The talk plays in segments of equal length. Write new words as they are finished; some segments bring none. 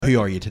Who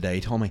are you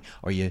today, Tommy?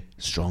 Are you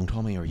strong,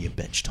 Tommy, or are you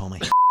bitch,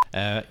 Tommy?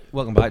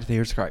 Welcome back to the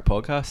Here's the Crack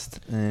podcast,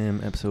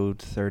 episode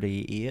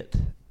 38.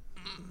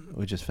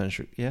 We just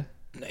finished, 9.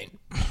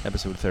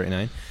 Episode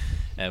 39.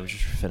 We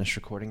just finished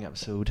recording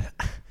episode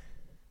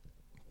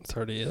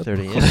 38.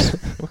 38.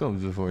 What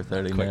comes before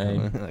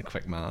 39?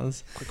 Quick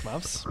maths. Quick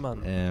maths,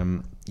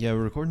 man. Yeah, we're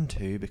recording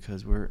 2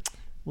 because we'll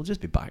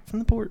just be back from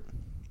the port.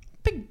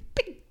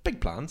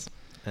 Big plans.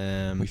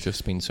 We've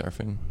just been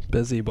surfing.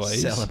 Busy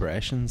boys.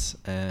 Celebrations.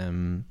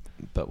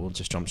 But we'll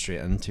just jump straight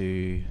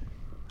into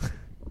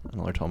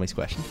another Tommy's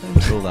question time.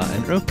 Roll that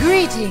intro.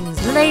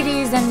 Greetings,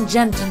 ladies and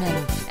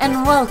gentlemen,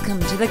 and welcome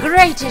to the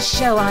greatest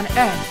show on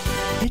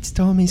earth. It's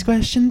Tommy's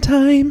question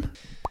time.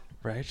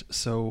 Right,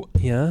 so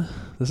yeah,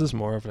 this is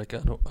more of like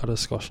a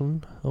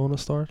discussion I want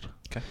to start.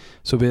 Okay.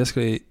 So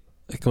basically,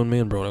 like when me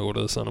and Brona go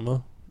to the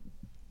cinema,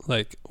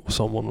 like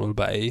someone will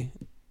buy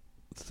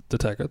the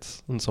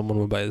tickets and someone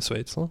will buy the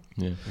sweets, no?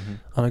 Yeah. Mm-hmm.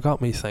 And it got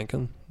me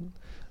thinking,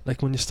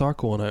 like when you start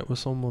going out with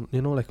someone,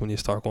 you know, like when you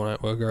start going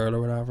out with a girl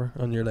or whatever,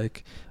 and you're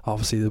like,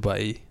 obviously they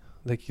buy,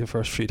 like the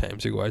first few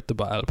times you go out,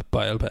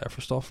 I'll pay for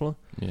stuff, like.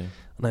 Yeah.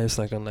 And I was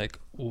thinking, like,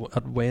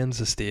 at when's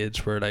the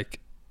stage where like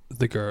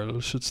the girl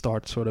should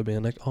start sort of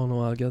being like, oh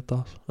no, I'll get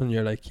that, and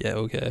you're like, yeah,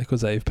 okay,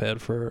 because I've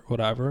paid for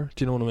whatever.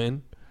 Do you know what I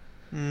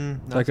mean?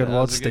 Like at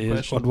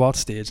what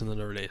stage in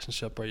the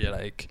relationship are you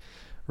like,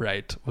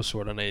 right, we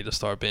sort of need to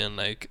start being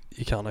like,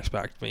 you can't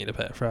expect me to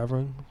pay for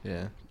everything.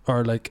 Yeah.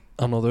 Or like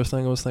another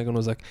thing I was thinking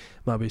was like,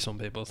 maybe some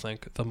people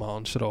think the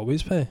man should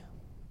always pay,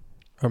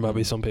 or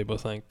maybe some people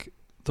think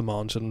the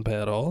man shouldn't pay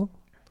at all.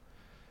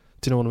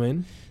 Do you know what I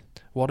mean?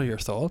 What are your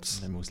thoughts?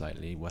 They're most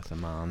likely with a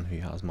man who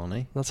has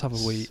money. Let's have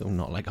a wee So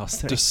not like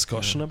us.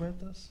 discussion about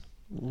this.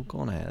 Well, go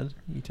on ahead.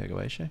 You take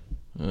away, Shay.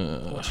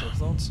 What's your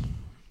thoughts?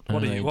 In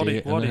What do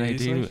you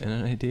think? in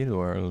an ideal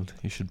world,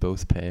 you should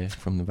both pay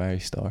from the very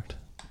start.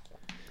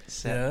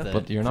 Yeah.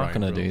 But you're not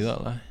going to do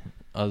that, like.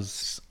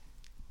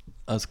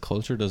 As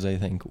cultured as I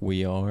think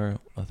we are,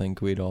 I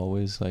think we'd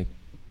always like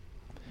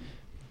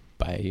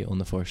buy on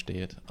the first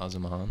date as a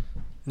man.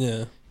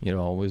 Yeah. You'd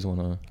always want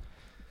to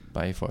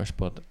buy first,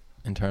 but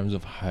in terms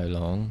of how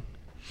long,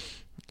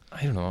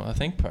 I don't know. I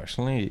think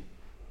personally,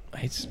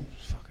 I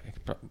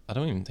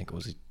don't even think it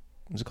was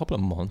a couple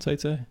of months,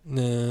 I'd say.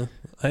 Yeah.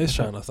 I was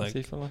trying to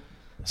think.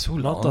 So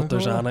Not long that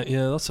there's ago. any.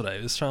 Yeah, that's what I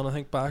was trying to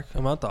think back.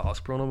 I meant to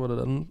ask Brona, but I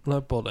didn't.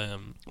 Like, but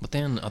But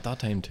then at that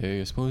time too,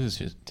 I suppose it's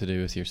just to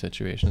do with your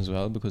situation as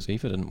well, because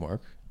Aoife didn't work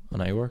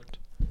and I worked.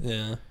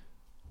 yeah.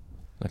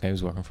 Like I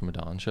was working from a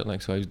dan shit,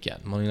 like, so I was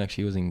getting money, like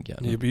she wasn't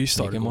getting. Yeah, but you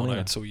started making going money,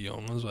 out so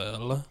young as well.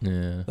 Like,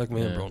 Yeah. like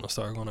me and yeah. Brona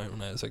started going out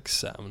when I was like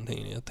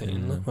 17, 18,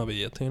 Yeah. like,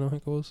 maybe 18 I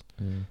think it was.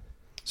 Yeah.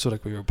 So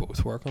like we were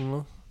both working,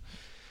 like.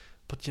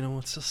 But you know,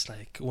 it's just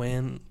like,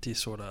 when do you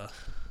sort of,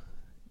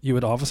 you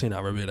would obviously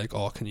never be like,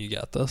 oh, can you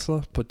get this,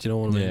 like, but you know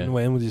what I mean? Yeah.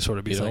 When would you sort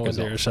of be You'd thinking always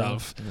to offer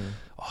yourself, it.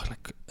 oh,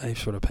 like I've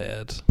sort of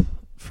paid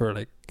for,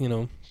 like, you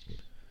know,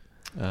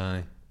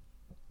 Aye.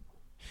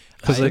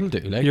 'Cause, I like, like,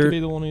 do like you're- to be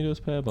the one who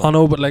does pay, but I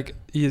know, but like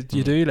you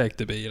do like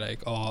to be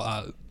like,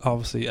 oh, I'll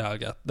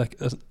get, like,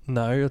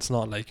 now it's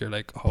not like you're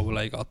like, oh, well,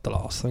 I got the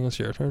last thing, it's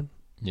your turn.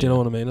 Do you know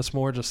what I mean? It's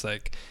more just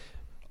like,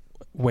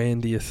 when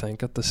do you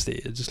think at the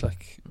stage, it's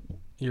like,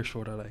 you're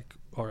sort of like,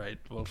 alright,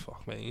 well,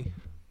 fuck me.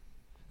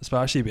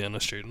 Especially being a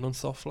student and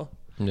stuff, like,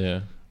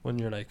 Yeah. when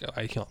you're like,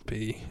 I can't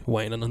be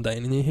whining and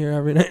dining you here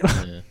every night.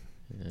 Yeah.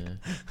 Yeah.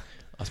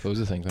 I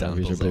suppose I think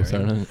whenever you're both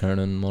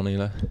earning money,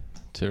 like,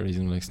 to a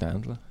reasonable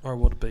extent, like. Or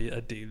would it be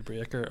a deal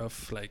breaker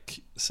if,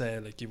 like, say,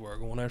 like, you were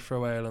going out for a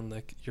while and,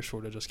 like, you're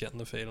sort of just getting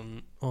the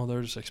feeling, oh,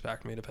 they're just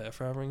expecting me to pay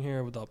for everything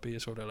here? Would that be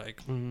sort of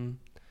like,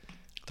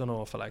 don't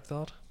know if I like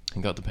that? I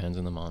think that depends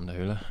on the man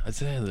too, like. I'd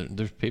say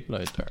there's people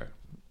out there,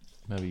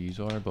 maybe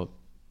you are, but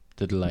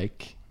they'd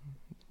like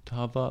to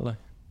have that, like,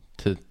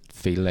 to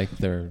feel like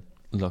they're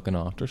looking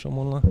after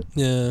someone, like.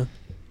 Yeah.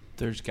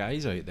 There's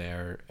guys out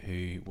there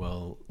who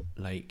will,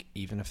 like,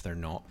 even if they're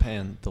not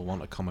paying, they'll want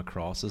to come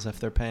across as if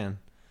they're paying.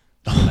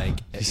 So, like,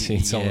 You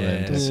seen some of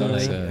them, so yeah.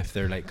 like, Yeah. if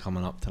they're like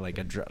coming up to like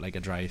a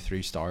drive-through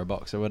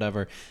Starbucks or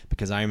whatever,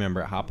 because I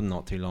remember it happened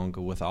not too long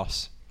ago with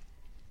us,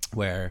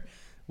 where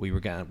we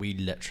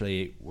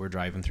literally were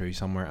driving through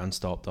somewhere and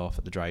stopped off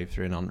at the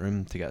drive-through in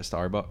Antrim to get a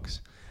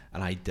Starbucks,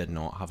 and I did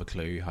not have a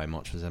clue how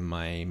much was in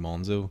my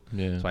Monzo.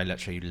 Yeah. So I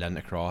literally leant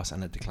across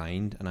and it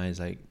declined, and I was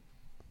like,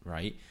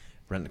 right,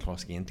 went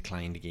across again,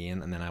 declined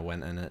again, and then I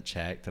went in and it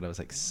checked that I was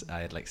like,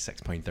 I had like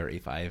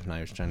 6.35, and I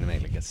was trying to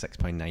make like a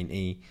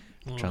 6.90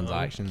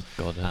 transaction.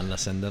 God, And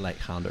Lucinda like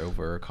handed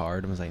over her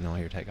card and was like, no,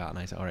 here, take that. And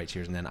I said, all right,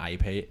 cheers. And then I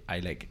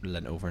like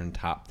leant over and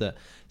tapped it,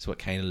 so it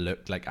kind of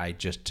looked like I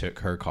just took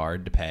her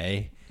card to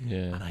pay. yeah.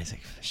 And I was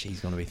like, she's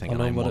gonna be thinking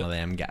know, I'm but one of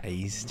them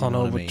guys. Do I you know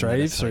know, what I but mean?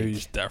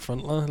 drive-throughs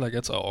differently. Like,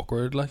 it's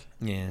awkward, like.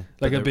 Yeah. Like,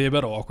 But it'd be a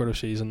bit awkward if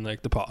she's in,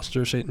 like, the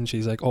passenger seat and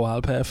she's like, oh,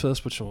 I'll pay for this,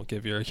 but she won't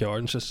give you her card,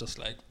 and she's just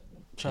like,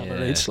 trying to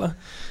Yeah. reach, like.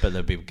 But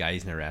there'll be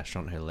guys in a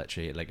restaurant who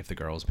literally, like, if the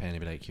girl's paying, they'll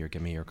be like, here,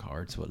 give me your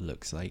card so it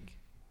looks like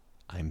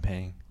I'm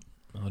paying.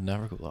 I would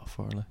never go that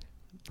far, like.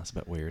 That's a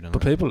bit weird.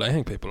 But people, I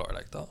think people are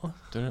like that.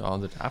 There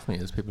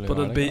definitely is people. But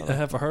who are it'd like be. that.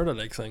 Have I heard of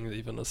like things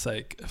even it's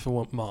like if I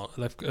want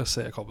like let's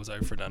say a couple's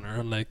out for dinner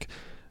and like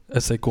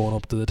it's like going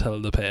up to the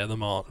till to pay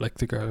them out, like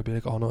the girl would be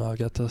like, oh no, I'll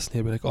get this, and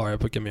he'd be like, alright,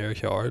 but give me your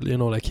card, you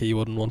know, like he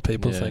wouldn't want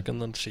people thinking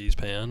that she's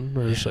paying,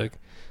 or it's like,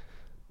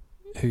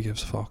 who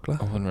gives a fuck, like?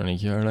 I wouldn't really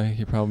care, like,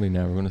 you're probably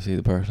never going to see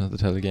the person at the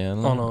till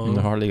again, like, Oh, no. and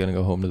they're hardly going to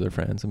go home to their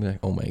friends and be like,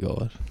 oh my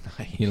god,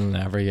 you'll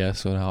never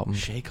guess what happened.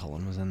 Shay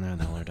Cullen was in there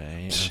the other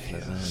day,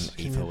 Jesus, and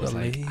can Aoife you was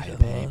like, believe I'll that?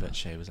 pay, but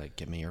Shay was like,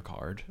 give me your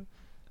card.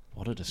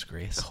 What a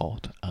disgrace.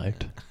 Caught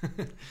out.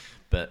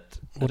 But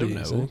What I do don't you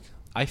know. think?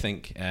 I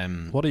think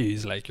What do you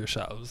like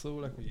yourselves though?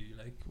 Like,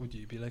 would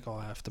you be like, oh,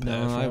 I have to pay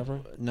forever?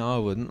 No, I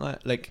wouldn't.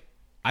 Like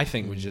I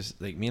think we just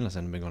like me and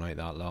Listen have been going out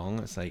that long.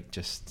 It's like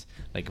just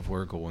like if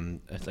we're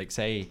going, it's like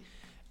say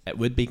it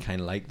would be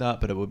kind of like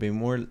that, but it would be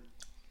more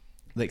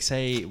like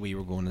say we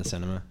were going to the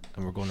cinema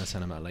and we're going to the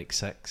cinema at like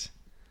 6.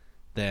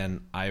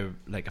 Then I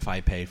like if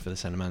I paid for the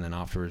cinema and then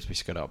afterwards we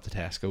scooted up to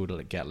Tesco to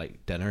like get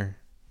like dinner.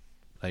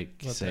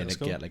 Like What, say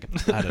Tesco? like get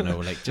like a, I don't know,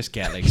 like just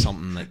get like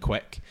something like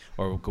quick,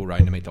 or we'll go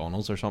round to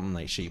McDonald's or something,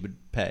 like she would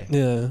pay.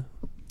 Yeah.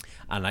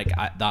 And like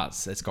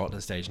it's got to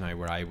the stage now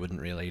where I wouldn't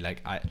really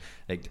like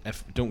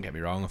if don't get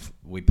me wrong, if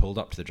we pulled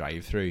up to the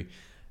drive-through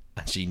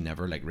and she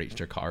never like reached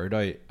her card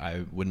out,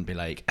 I wouldn't be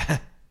like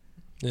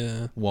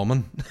Yeah.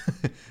 woman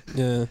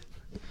Yeah.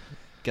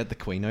 get the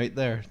queen out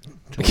there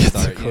till we Get the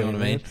start, you know queen what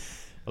I mean? out.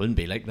 I wouldn't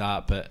be like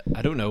that, but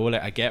I don't know,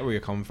 like I get where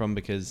you're coming from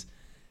because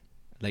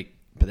like,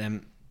 but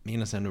then me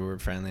and Lucinda were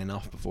friendly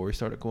enough before we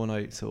started going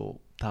out, so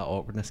that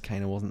awkwardness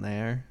kind of wasn't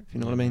there, if you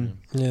know what I mean.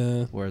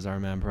 Yeah. Whereas I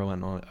remember I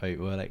went out with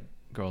like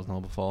girls and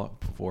all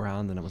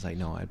beforehand, and it was like,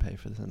 no, I'd pay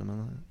for the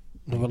cinema.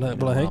 No, but I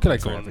I'll think pay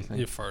like for when everything.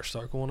 you first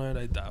start going out,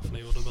 I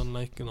definitely would have been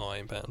like, you know,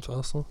 I'm paying for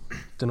this. Do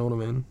you know what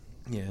I mean?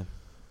 Yeah.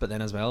 But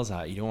then as well as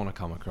that, you don't want to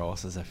come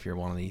across as if you're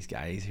one of these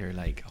guys who are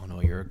like, oh no,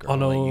 you're a girl, Oh,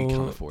 no. like, you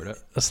can't afford it.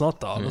 It's not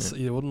that. It's,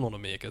 you wouldn't want to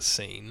make a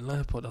scene,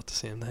 like, but at the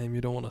same time,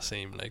 you don't want to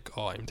seem like,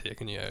 oh, I'm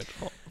taking you out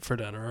for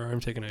dinner, or I'm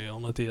taking you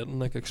on a date, and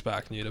like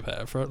expecting you to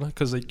pay for it, like,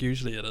 because like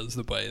usually it is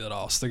the boy that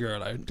asks the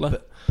girl out. Like,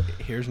 But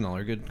here's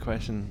another good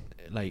question.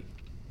 Like,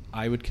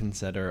 I would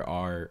consider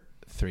our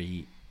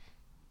 3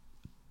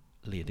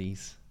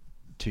 ladies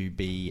to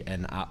be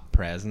in at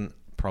present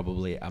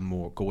probably a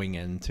more going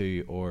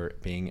into or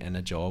being in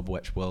a job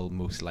which will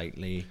most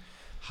likely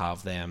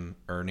have them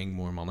earning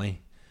more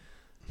money.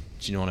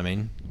 Do you know what I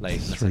mean? Like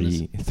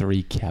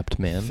Three kept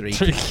men. three,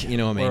 you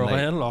know what I mean? We're away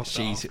Like and locked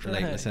she's off,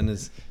 like right?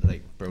 Lucinda's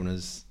like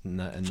Brona's in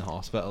the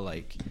hospital,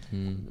 like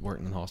Mm.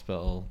 working in the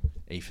hospital.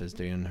 Aoife's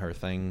doing her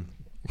thing,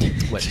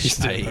 which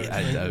She's I doing her thing,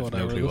 have no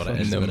whatever clue the what it fuck.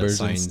 is, but it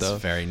Numbers and sounds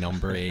stuff. very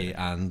numbery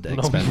and Numbery.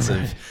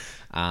 expensive.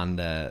 And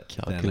then like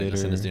Calculator.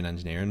 Lucinda's doing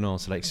engineering and all.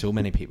 So like so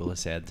many people have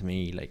said to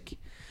me like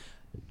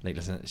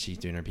listen, she's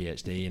doing her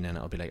PhD, and then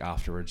it'll be like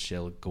afterwards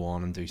she'll go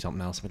on and do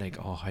something else. But like,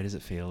 oh, how does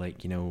it feel?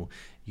 Like, you know,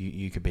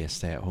 you could be a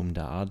stay-at-home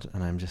dad,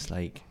 and I'm just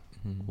like,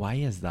 why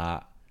is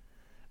that?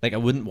 Like, I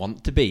wouldn't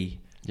want to be,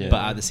 Yeah.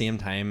 but at the same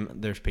time,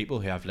 there's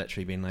people who have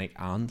literally been like,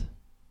 and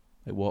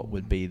like, what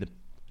would be the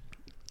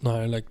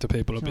no, like the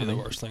people would be You know the what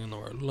I mean? worst thing in the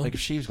world. like if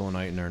she was going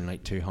out and earning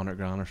like 200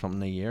 grand or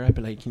something a year, I'd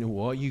be like, you know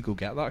what, you go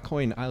get that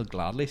coin. I'll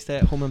gladly stay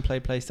at home and play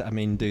PlayStation. I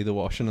mean, do the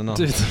washing and all.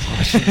 Do the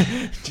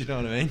washing. Do you know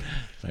what I mean?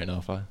 Right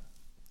enough,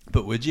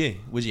 But would you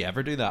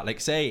ever do that? Like,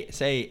 say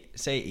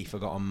Aoife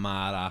got a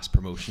mad ass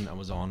promotion and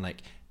was on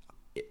like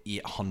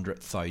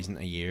 800,000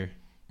 a year.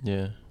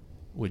 Yeah.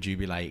 Would you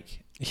be like,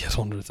 Yes,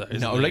 100,000.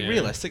 no, a like year.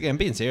 realistically, I'm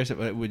being serious.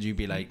 But would you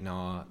be like,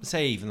 no?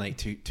 Say even like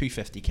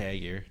 250k a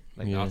year.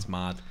 Like Yeah. that's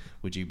mad.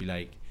 Would you be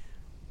like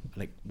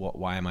what?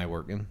 Why am I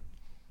working?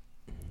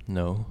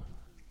 No.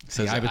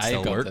 See, I would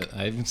still work.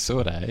 So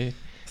would I. I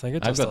think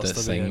it I've just got has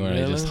this to be thing in where I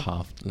there,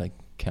 just like.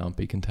 can't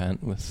be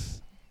content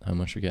with how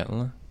much you're getting.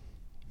 Like.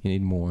 You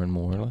need more and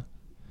more. Like.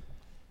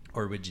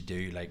 Or would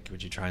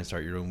you try and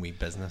start your own wee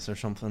business or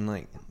something,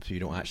 like, so you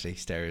don't actually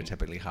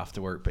stereotypically have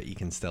to work, but you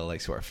can still like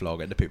sort of flog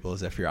it to people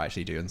as if you're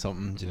actually doing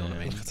something. Do you know what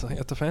I mean?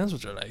 It depends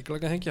what you're like.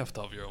 Like, I think you have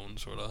to have your own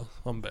sort of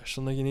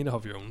ambition. Like, you need to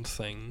have your own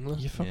thing.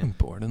 Like. You're fucking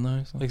bored in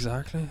there. So.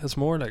 Exactly. It's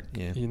more like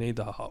Yeah. you need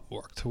to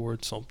work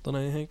towards something,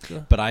 I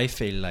think. But I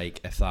feel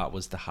like if that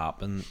was to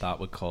happen,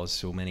 that would cause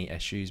so many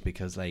issues,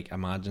 because like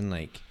imagine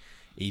like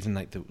even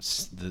like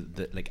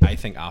the like I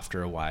think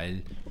after a while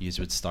you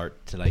would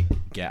start to like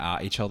get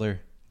at each other,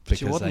 But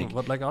you because wouldn't.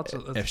 like But like, that's,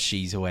 if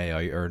she's away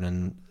out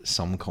earning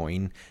some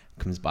coin,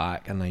 comes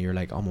back and then you're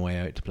like, I'm away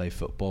out to play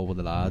football with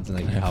the lads, and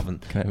like you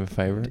haven't. Can I have a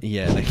favour?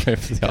 Yeah, like, Pay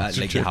for the like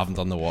you oxygen. haven't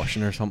done the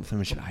washing or something.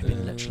 Which I've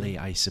been literally,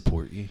 I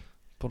support you.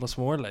 But it's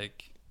more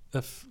like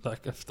if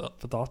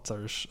that's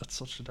ours, it's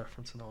such a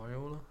different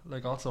scenario.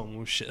 Like, that's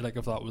almost shit. Like,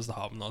 if that was to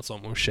happen, that's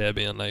almost shit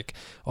being like,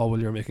 oh well,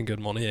 you're making good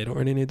money, I don't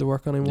really need to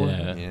work anymore.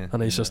 Yeah.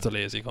 And he's just a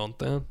lazy cunt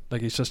then.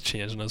 Like, he's just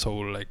changing his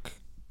whole like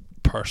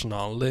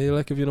personality.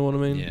 Like, if you know what I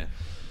mean. Yeah.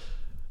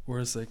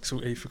 Whereas like, so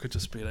if we could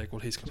just be like, well,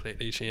 he's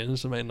completely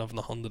changed. It might have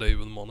nothing to do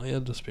with money.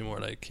 It'd just be more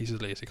like, he's a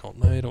lazy cunt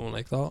now. I don't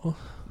like that.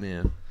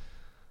 Yeah.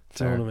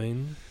 Do you know what I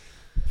mean?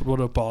 But would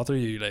it bother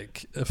you,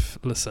 like, if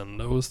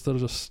Lucinda was to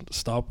just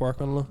stop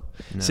working? Like?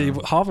 No. See,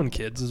 having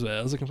kids as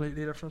well is a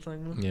completely different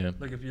thing. Like. Yeah.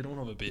 Like, if you don't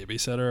have a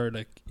babysitter,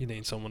 like, you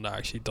need someone that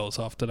actually does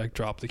have to, like,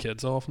 drop the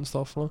kids off and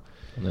stuff. Like.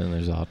 And then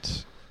there's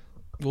that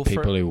Well,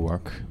 people who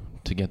work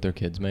to get their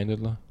kids minded.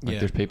 Like Yeah.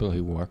 there's people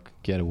who work,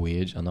 get a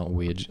wage, and that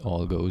wage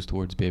all goes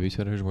towards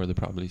babysitters, where they're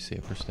probably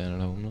safer staying at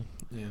home. Like.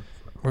 yeah.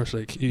 Whereas,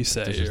 like, you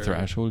say There's a you're-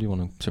 threshold you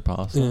want to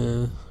surpass. Like.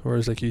 Yeah.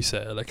 Whereas, like, you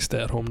say, like,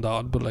 stay-at-home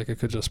dad, but, like, it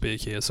could just be a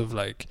case of,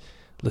 like,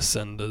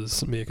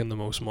 Lucinda's making the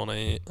most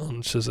money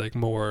and she's, like,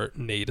 more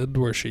needed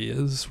where she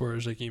is,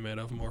 whereas, like, you might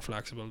have more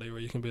flexibility where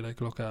you can be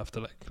like look after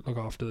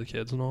the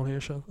kids and all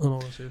here shit and all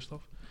this here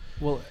stuff.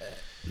 Well,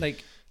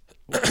 like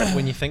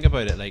when you think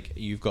about it, like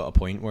you've got a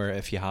point where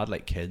if you had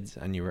like kids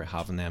and you were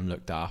having them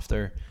looked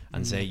after,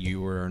 and say you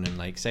were earning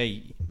like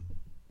say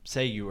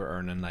you were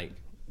earning like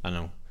I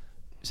don't know,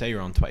 say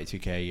you're on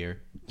 22k a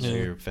year, so Yeah.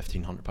 you're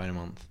 £1,500 a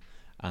month,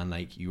 and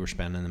like you were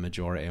spending the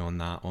majority on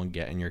that on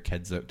getting your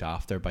kids looked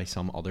after by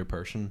some other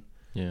person.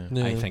 Yeah.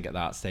 Yeah. I think at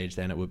that stage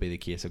then it would be the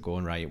case of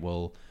going, right,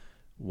 well,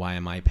 why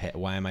am I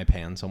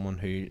paying someone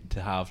who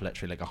to have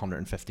literally like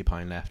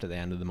 £150 left at the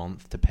end of the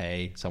month to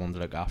pay someone to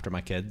look after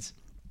my kids,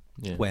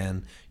 Yeah.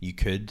 when you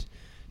could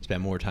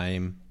spend more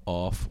time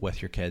off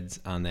with your kids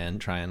and then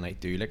try and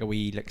like do like a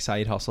wee like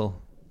side hustle,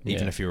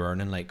 even Yeah. if you're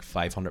earning like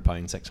 £500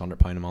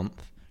 £600 a month,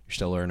 you're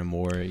still earning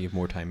more, you have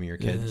more time with your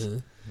kids. Yeah.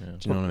 Yeah.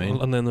 Do you know what I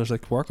mean? And then there's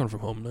like working from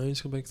home now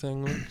is a big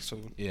thing, like, so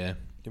Yeah,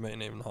 you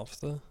mightn't even have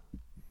to.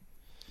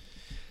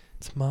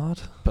 It's mad.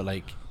 but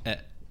like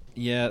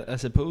yeah, I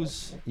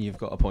suppose you've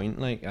got a point.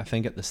 Like I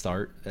think at the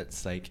start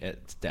it's like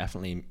it's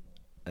definitely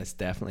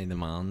the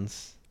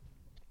man's,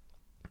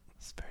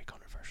 it's very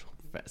controversial,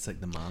 but it's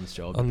like the man's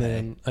job And to pay.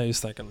 then I was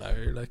thinking now,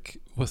 like,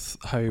 with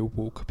how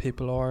woke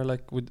people are,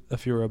 like,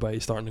 if you were by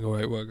starting to go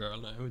out with a girl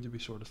now, would you be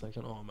sort of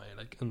thinking, oh, am I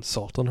like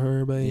insulting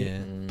her by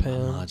Yeah,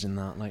 paying? imagine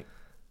that. Like,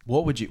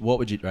 what would you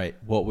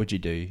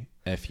do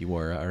if you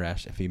were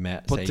arrested, if you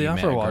met, But say do you you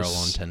met a ever girl watch-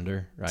 on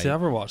Tinder, right? Do you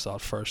ever watch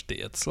that First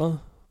Dates, like,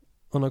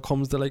 when it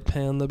comes to like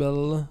paying the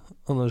bill, like?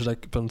 And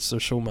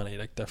there's so many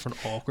like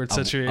different awkward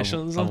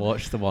situations. I like.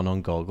 watched the one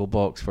on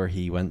Gogglebox where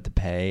he went to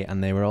pay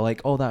and they were all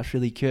like, "Oh, that's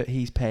really cute,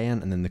 he's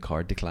paying," and then the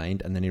card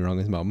declined, and then he rang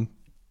his mum.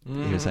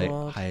 He was like,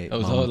 What? "Hi, It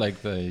was Mum, all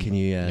like the can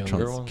you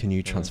younger one?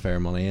 Yeah. transfer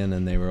money in?"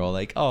 And they were all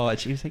like, "Oh," and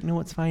she was like,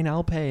 "No, it's fine,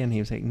 I'll pay." And he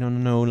was like,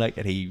 "No," like,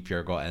 and he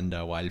pure got into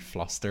a wild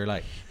fluster,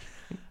 like,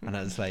 and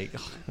I was like,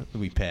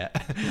 "We pay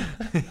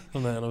it."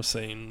 And then I've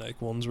seen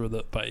like ones where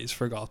the guys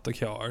forgot the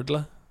card,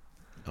 like,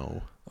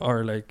 Oh,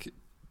 or like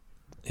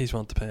he's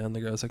want to pay and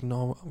the girl's like,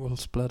 "No, we'll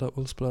split it.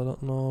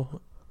 No,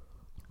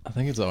 I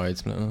think it's alright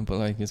splitting, but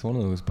like it's one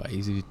of those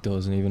guys who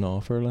doesn't even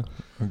offer, like,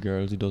 or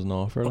girls who doesn't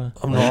offer, like.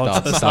 I'm Like,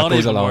 not. that It's goes not a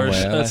even long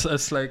worse. way, like.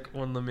 It's like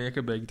when they make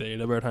a big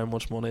deal about how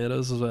much money it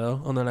is as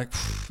well, and they're like,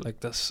 like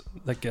this,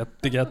 like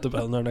they get the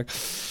bill, and they're like,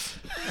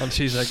 and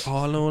she's like,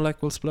 "Oh no,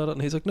 like we'll split it,"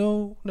 and he's like,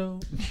 "No,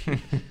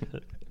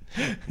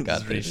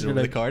 just reached You're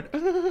over the like-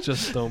 card.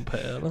 just don't pay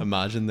it." Like.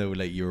 Imagine though,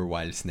 like you were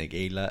wild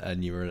sneaky, like,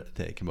 and you were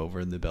to come over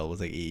and the bill was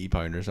like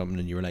 £80 or something,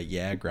 and you were like,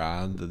 "Yeah,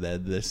 grand." And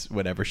then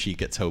whenever she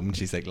gets home,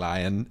 she's like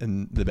lying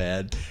in the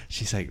bed,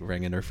 she's like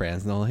ringing her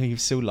friends and all. "Hey, you're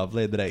so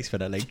lovely." The next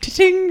minute, like,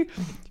 "Ting!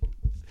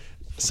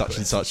 Such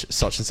and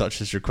such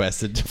has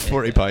requested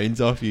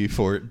 £40 off you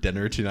for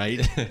dinner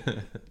tonight,"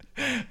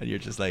 and you're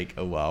just like,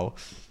 "Oh wow."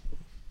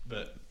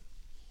 But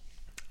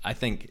I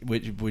think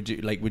would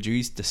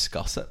you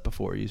discuss it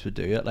before you would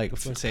do it? Like,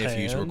 With say if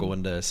you were paying?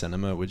 going to a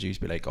cinema, would you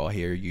be like, "Oh,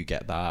 here, you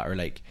get that," or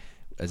like,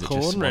 is it I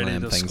just wouldn't one really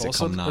of them things that discuss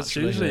come it. It's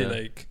naturally? usually Yeah.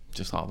 like,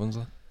 Just happens,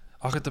 like.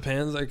 it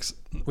depends. Like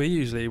we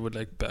usually would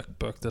like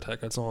book the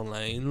tickets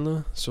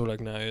online. So like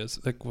now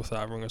it's like with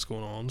everything that's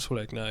going on. So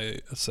like now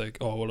it's like,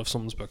 oh well, if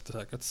someone's booked the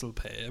tickets, they'll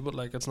pay. But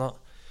like it's not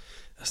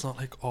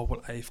like, oh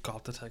well, I've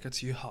got the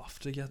tickets, you have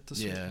to get the.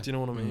 Yeah. Do you know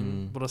what I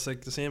mean? Mm. But it's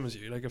like the same as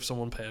you. Like if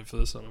someone paid for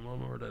the cinema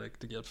or they like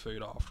to get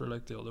food after,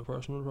 like the other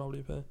person would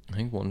probably pay. I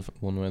think one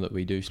way that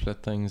we do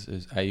split things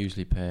is I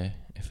usually pay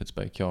if it's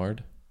by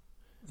card.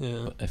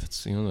 Yeah. But if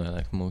it's,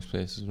 like most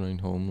places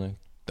around home, like,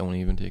 don't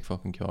even take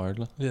fucking card,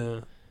 like.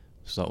 Yeah.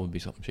 So that would be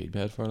something she'd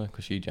paid for, like,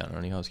 because she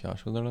generally has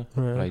cash with her, like.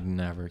 Right. But I'd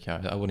never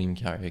carry. I wouldn't even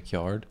carry a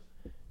card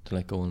to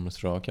like go and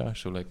withdraw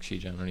cash. So like she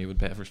generally would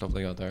pay for stuff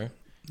like that there.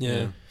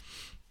 Yeah.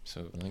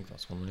 So I think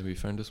that's one way we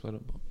found this with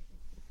it, but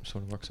it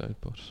sort of works out.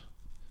 But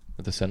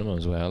at the cinema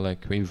as well,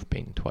 like we've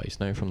been twice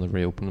now from the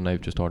reopening.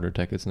 I've just ordered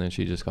tickets and then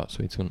she just got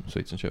sweets and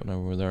shit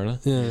whenever we're there. Like.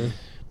 Yeah.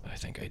 But I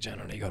think I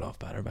generally got off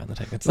better buying the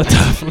tickets.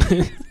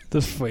 Definitely.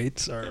 The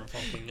sweets are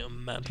fucking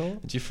mental.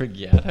 Did you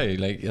forget how,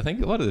 like, I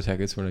think what are the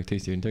tickets for, like, 2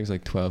 student tickets,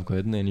 like 12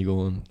 quid, and then you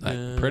go and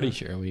I'm Yeah. pretty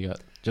sure we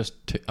got just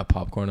a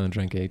popcorn and a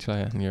drink each,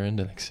 like, and you're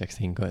into like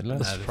 16 quid. Like.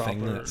 That's The proper-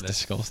 thing it's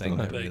disgusting,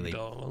 that like. really Big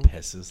dog.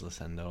 pisses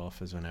Lucinda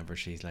off is whenever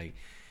she's like,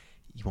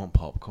 "You want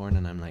popcorn?"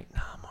 and I'm like,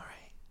 "Nah, I'm alright."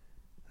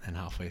 And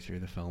halfway through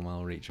the film,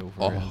 I'll reach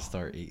over and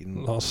start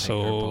eating. That's take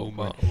her so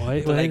popcorn.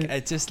 why? But like,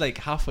 it's just like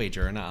halfway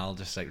during it, I'll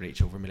just like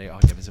reach over and be like,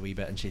 "Oh, give us a wee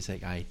bit," and she's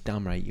like, "Aye,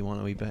 damn right, you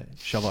want a wee bit?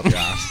 Shove up your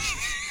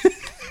ass."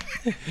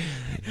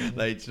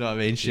 Like, do you know what I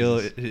mean?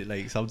 She'll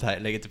like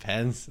sometimes like it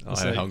depends on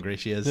It's how like, hungry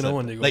she is. you know So,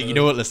 when you go like to- you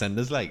know what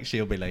Lucinda's like.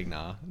 She'll be like,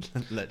 nah,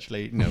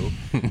 literally no.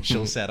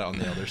 She'll set it on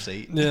the other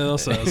seat. Yeah,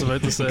 that's what I was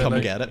about to say. Come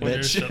like, get it, when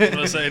bitch. You're sitting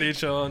beside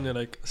each other and you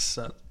like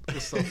set the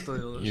stuff to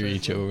the other You side.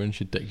 reach over and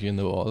she digs you in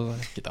the wall.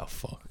 Like, get that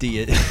fuck. Do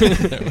you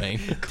Never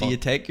mind. do you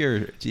take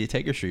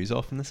your shoes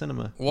off in the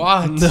cinema?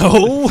 What?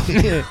 No.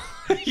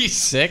 You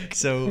sick?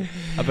 So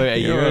about a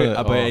You're year a-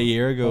 about oh, a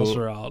year ago that's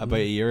right. about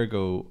a year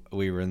ago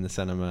we were in the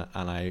cinema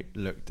and I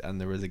looked and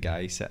there was a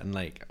guy sitting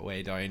like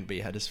way down but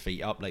he had his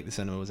feet up, like the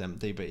cinema was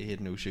empty but he had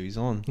no shoes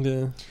on.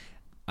 Yeah.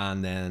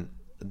 And then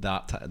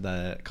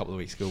the couple of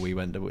weeks ago we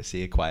went to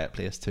see A Quiet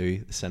Place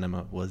 2. The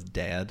cinema was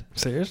dead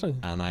Seriously.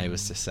 and I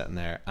was just sitting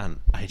there and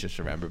I just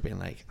remember being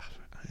like,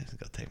 I just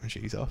got to take my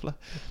shoes off. Like.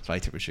 So I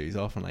took my shoes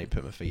off and I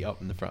put my feet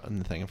up in the front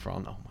and the thing in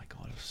front. Oh my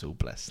god, it was so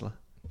bliss. Like.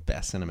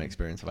 Best cinema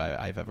experience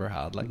I've ever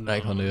had. Like,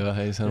 I can't do a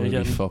house and You're I'd be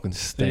getting- fucking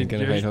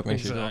stinking if I took my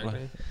shoes off. Like.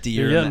 do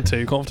you You're getting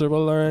too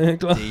comfortable there, I think.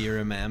 do you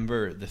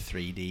remember the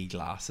 3D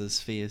glasses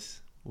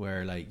phase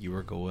where like you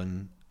were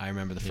going? I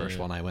remember the first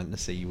Yeah. one I went to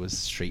see was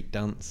Street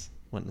Dance.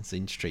 Went and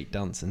seen Street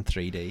Dance in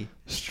 3D.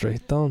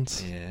 Street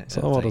dance. Yeah, Is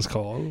that what it's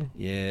called?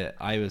 Yeah,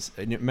 I was.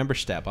 and you remember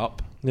Step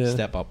Up? Yeah.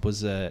 Step Up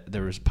was there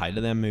was a pile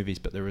of them movies,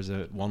 but there was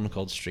a one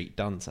called Street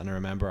Dance, and I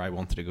remember I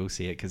wanted to go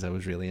see it because I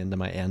was really into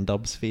my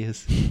N-Dubs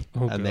phase,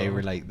 Oh, and they God.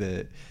 were like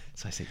the.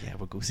 So I said, yeah,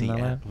 we'll go see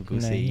Nah, it. We'll go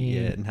nah. see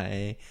it.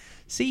 And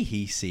see,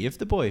 he saved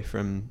the boy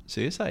from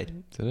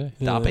suicide. Did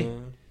I? Dappy. Yeah.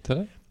 Did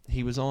I?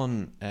 He was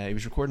on. He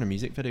was recording a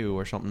music video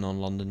or something on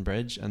London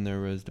Bridge, and there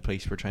was the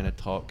police were trying to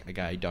talk a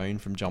guy down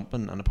from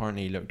jumping, and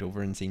apparently he looked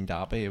over and seen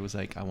Dappy. It was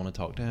like, I want to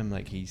talk to him.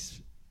 Like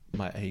he's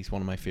one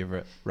of my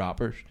favorite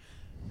rappers,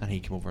 and he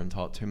came over and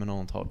talked to him and all,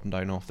 and talked him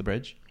down off the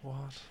bridge What?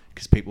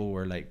 because people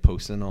were like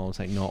posting all. It's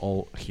like not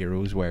all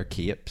heroes wear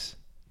capes.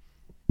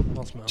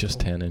 That's mental. Just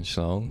 10-inch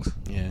songs.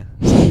 Yeah.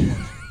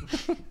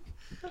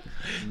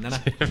 Nah.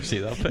 Ever see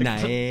that picture?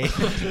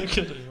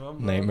 Nah.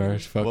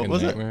 Nightmares, fucking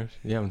was it? nightmares.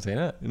 You haven't seen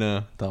it?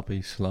 No.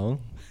 Dappy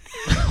Slong.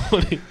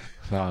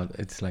 No,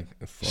 it's like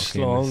a fucking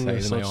Slong the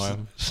is size of my such-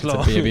 arm. Slong.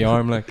 It's a baby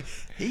arm, like.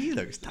 He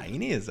looks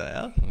tiny as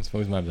well. I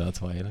suppose maybe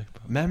that's why, like.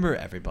 But Remember,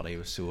 everybody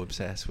was so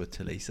obsessed with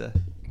Talisa.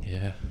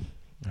 yeah,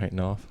 right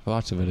enough. I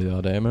watched the video the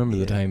other day. I remember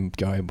the Yeah. time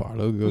Gary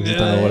Barlow goes, I Yeah.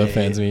 don't know what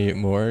offends me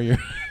more, your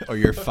Or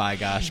your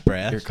fag-ash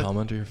breath.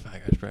 comment or your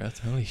faggot breath.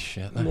 Holy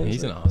shit, like, No,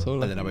 he's an sir. asshole.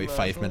 And Like. then about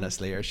 5 minutes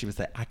later, she was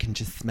like, I can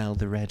just smell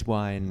the red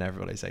wine. And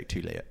everybody's like,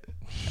 too late.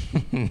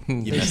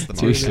 You missed the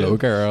Too mark. slow,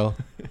 girl.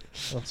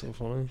 That's so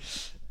funny.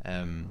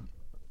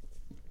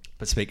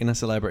 But speaking of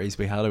celebrities,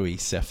 we had a wee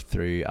sift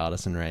through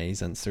Addison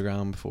Rae's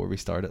Instagram before we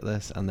started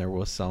this, and there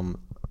was some.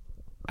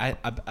 I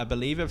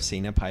believe I've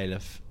seen a pile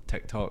of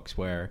TikToks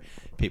where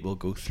people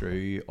go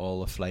through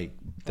all of like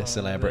the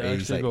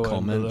celebrities They like actually go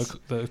into comments.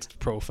 the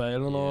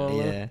profile and all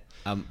that.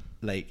 Yeah.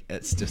 Like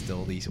it's just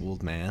all these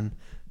old men.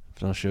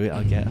 But I'll show you.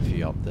 I'll get a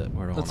few up that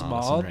were on. It's Addison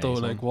mad though.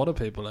 Rae's Like, one. what do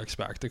people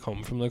expect to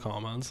come from the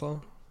comments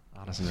though?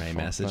 Addison Rae Fuck,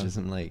 message man.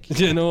 isn't like.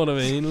 Do you know what I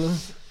mean?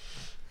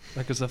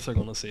 Like, as if they're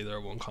gonna see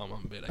their one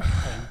comment and be like,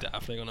 I'm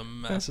definitely gonna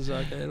message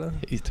that guy.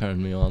 Like. He's turned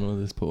me on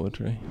with his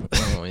poetry.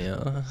 Oh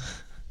yeah.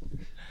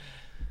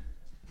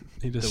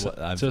 He just The one-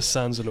 I've- just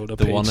sends a load of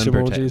The peach one, emojis. the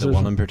or one in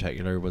something.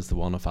 particular was the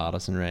one of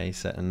Addison Rae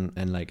sitting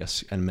in like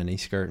a mini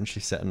skirt and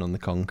she's sitting on the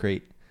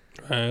concrete.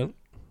 Right.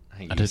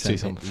 I you did see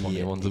sent some me- funny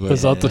yeah, ones about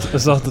Is it.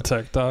 that the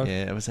TikTok?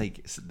 Yeah, it was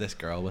like this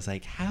girl was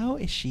like, "How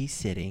is she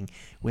sitting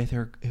with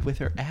her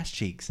ass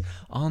cheeks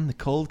on the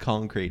cold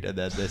concrete?" And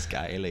then this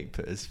guy like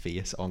put his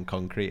face on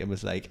concrete and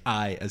was like,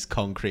 "I, as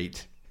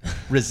concrete,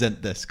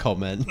 resent this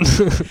comment.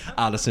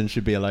 Addison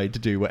should be allowed to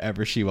do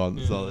whatever she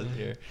wants." All in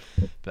here,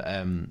 but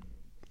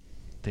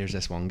there's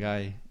this one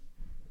guy.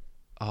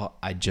 Oh,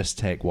 I just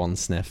take one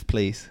sniff,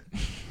 please.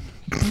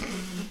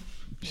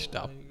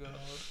 Stop.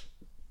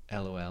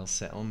 LOL,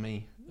 sit on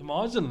me.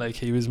 Imagine like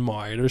he was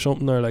married or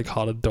something, or like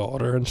had a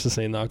daughter and she's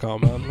seen that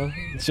comment. Like,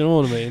 do you know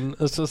what I mean?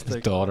 It's just His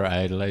like daughter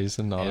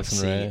idolizing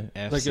Addison Rae.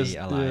 FC Like, it's-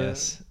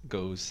 Elias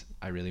goes,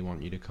 "I really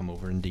want you to come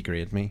over and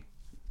degrade me."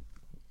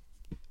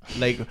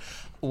 Like,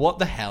 what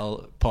the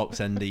hell pops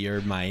into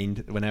your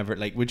mind whenever,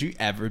 like, would you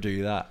ever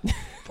do that?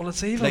 well,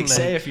 it's even Like,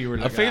 say if you were,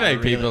 I like, feel like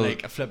really, people-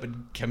 like a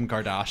flipping Kim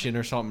Kardashian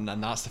or something,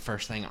 and that's the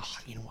first thing. Oh,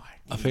 you know what?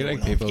 I feel like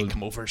If you people-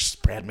 come over,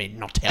 spread me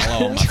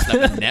Nutella on my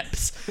flipping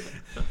nips.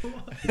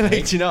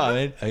 Like, do you know what I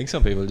mean? I think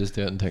some people just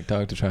do it on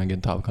TikTok to try and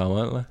get top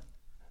comment.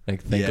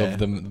 Like think Yeah. of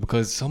them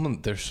because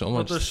there's so but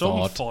much there's some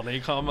thought. funny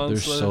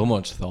comments. There's like, so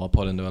much thought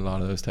put into a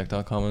lot of those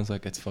TikTok comments.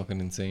 Like it's fucking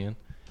insane.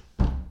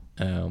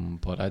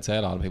 But I'd say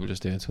a lot of people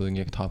just do it so they can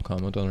get a top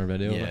comment on their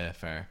video. Yeah,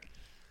 fair.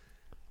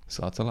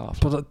 So that's a laugh.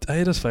 But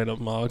I just find it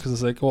mad because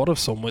it's like, what if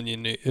someone you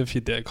knew, if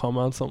you did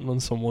comment something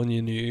and someone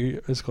you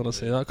knew is gonna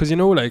say that? Because you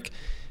know, like,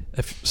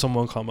 if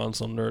someone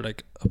comments under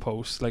like a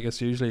post, like it's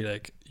usually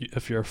like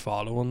if you're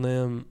following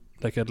them,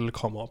 like it'll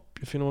come up.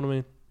 If you know what I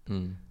mean.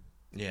 Mm.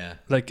 Yeah.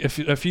 Like if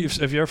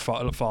you're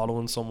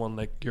following someone,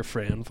 like your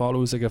friend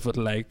follows,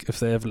 like if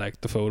they have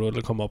liked the photo,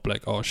 it'll come up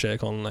like, oh, Shay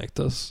Cullen liked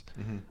this,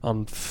 Mm-hmm.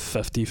 and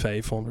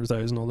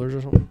 5,500,000 others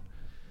or something.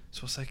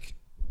 So it's like,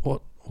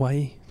 what?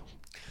 Why?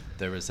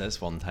 There was this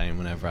one time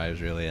whenever I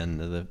was really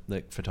into the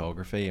like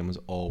photography and was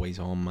always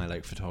on my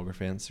like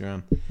photography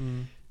Instagram.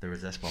 There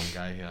was this one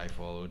guy who I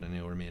followed, and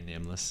he'll remain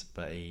nameless,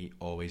 but he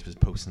always was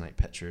posting like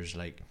pictures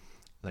like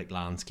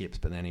landscapes,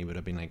 but then he would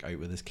have been like out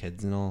with his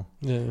kids and all.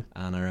 Yeah.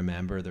 And I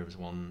remember there was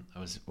one, I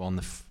was on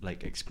the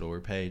like explore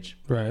page,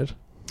 Right.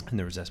 and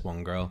there was this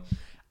one girl,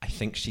 I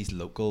think she's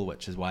local,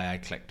 which is why I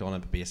clicked on it,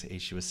 but basically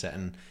she was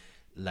sitting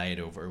laid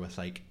over with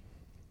like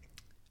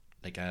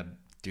a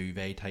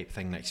duvet type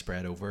thing like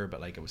spread over, but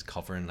like it was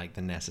covering like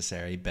the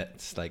necessary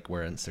bits, like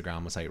where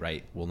Instagram was like,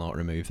 right, we'll not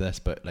remove this,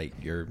 but like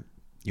you're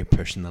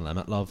pushing the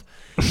limit, love.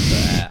 But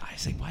I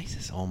was like, why is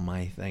this on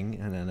my thing?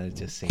 And then I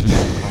just seen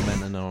a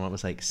comment, and then it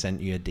was like,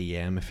 sent you a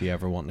DM if you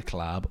ever want to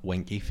collab,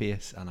 winky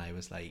face. And I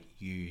was like,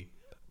 you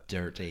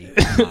dirty man.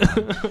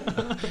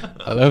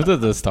 I loved at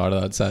the start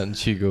of that sentence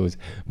she goes,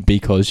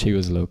 because she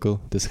was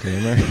local,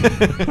 disclaimer.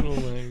 Oh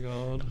my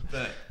god.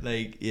 But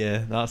like,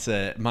 yeah, that's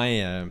it.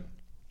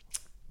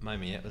 My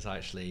mate was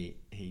actually,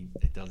 he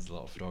does a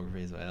lot of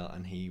photography as well,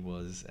 and he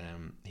was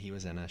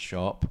in a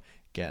shop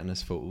getting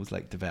his photos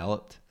like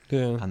developed.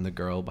 Yeah. And the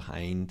girl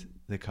behind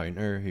the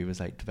counter who was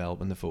like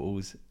developing the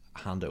photos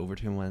handed it over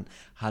to him, went,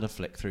 had a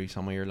flick through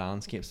some of your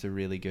landscapes, they're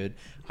really good.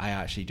 I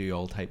actually do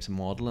all types of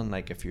modelling,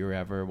 like if you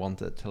ever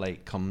wanted to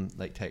like come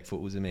like take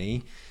photos of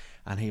me.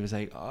 And he was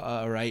like,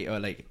 all right, or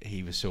like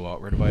he was so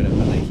awkward about it,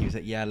 but like he was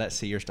like, yeah, let's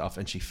see your stuff.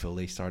 And she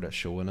fully started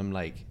showing him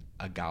like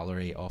a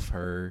gallery of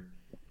her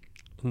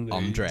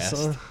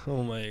undressed.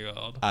 Oh my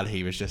god. And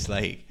he was just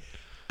like,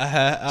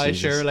 I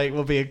sure like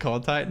we'll be in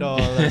contact and all.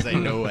 I was like,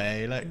 no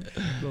way, like.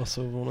 That's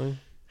so funny.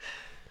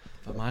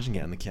 But imagine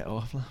getting the kit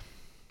off, like.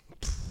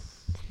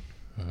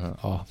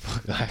 Oh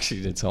fuck, I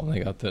actually did something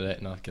like that today,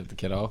 not get the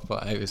kid off,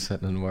 but I was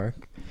sitting in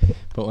work.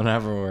 But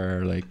whenever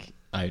we're like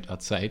out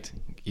at site,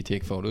 you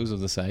take photos of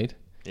the site.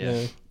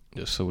 Yeah.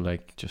 Just so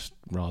like, just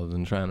rather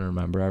than trying to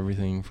remember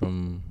everything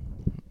from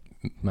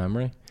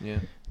memory. Yeah.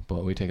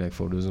 But we take like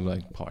photos of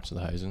like parts of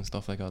the house and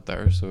stuff like that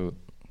there, so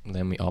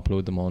then we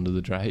upload them onto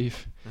the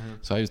drive.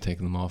 So I was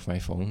taking them off my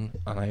phone,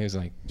 and I was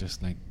like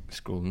just like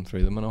scrolling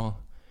through them and all.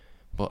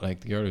 But like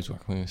the girl who's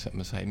working with me was sitting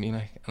beside me,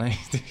 like, and I,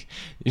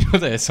 you know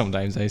that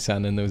sometimes I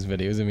send in those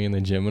videos of me in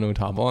the gym with no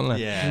top on, like,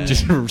 yeah,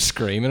 just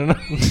screaming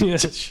and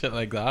just shit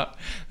like that.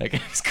 Like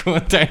I was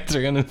going down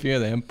through, and a few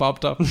of them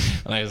popped up, and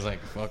I was like,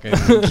 "Fucking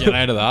get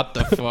out of that,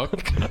 the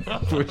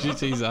fuck!" Before she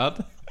sees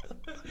that.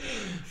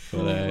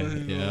 But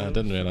yeah, I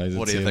didn't realise.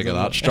 What do you think of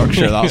that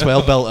structure? That's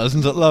well built,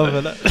 isn't it, love?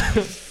 Isn't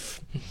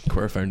it?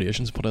 Queer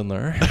foundations put in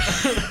there.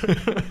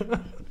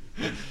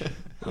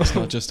 It's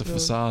not just a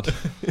facade.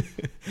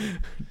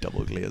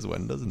 Double glazed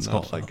windows and It's that.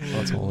 all, Like,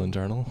 that's all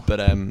internal. but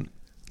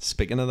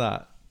speaking of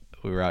that,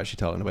 we were actually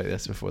talking about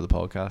this before the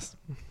podcast.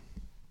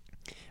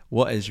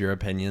 What is your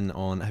opinion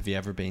on? Have you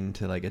ever been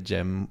to like a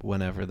gym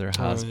whenever there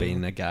has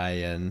been a guy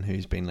in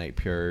who's been like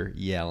pure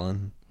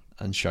yelling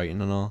and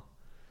shouting and all?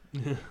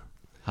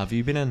 Have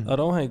you been in? I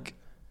don't think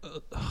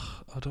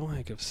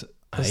it's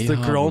I the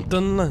haven't.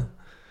 grunting.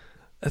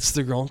 It's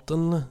the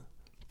grunting.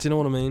 Do you know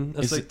what I mean?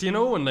 It's Is like, it- do you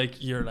know when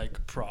like you're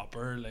like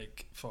proper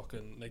like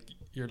fucking like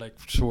you're like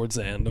towards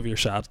the end of your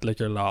shot, like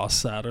your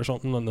last set or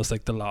something, and it's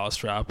like the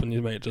last rap, and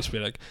you might just be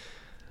like,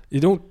 you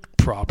don't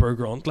proper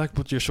grunt like,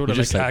 but you're sort of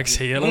You're like just like,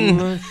 exhaling.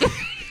 Like.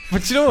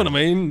 But you know what I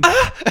mean?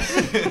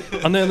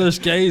 And then there's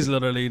guys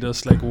literally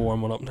just like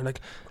warming up, and they're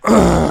like,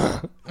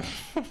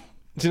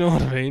 do you know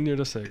what I mean? You're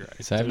just like,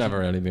 right. So I've never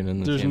really been in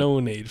the There's same, no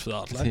need for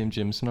that. Like. same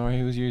gym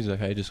scenario as you.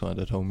 Like I just went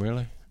at home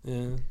really.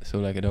 Yeah. So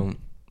like I don't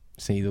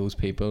see those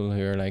people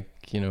who are like,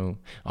 you know,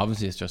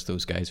 obviously it's just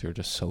those guys who are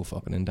just so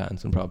fucking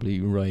intense and probably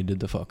rided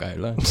the fuck out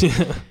like.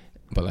 Yeah.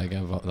 But like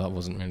that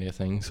wasn't really a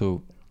thing,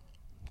 so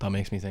that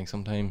makes me think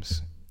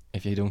sometimes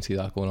if you don't see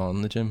that going on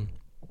in the gym,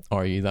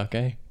 are you that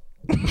guy?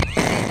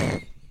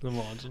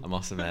 Imagine. I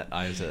must admit,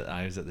 I was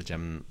at the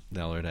gym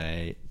the other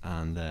day,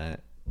 and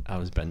I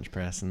was bench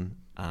pressing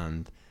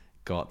and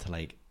got to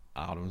like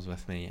Adam's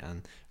with me,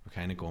 and we're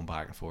kind of going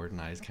back and forth, and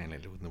I was kind of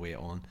like loading the weight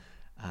on,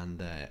 and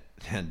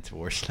then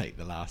towards like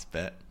the last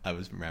bit, I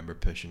remember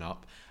pushing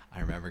up. I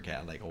remember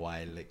getting like a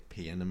wild like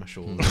pain in my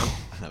shoulder,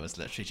 and I was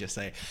literally just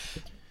like.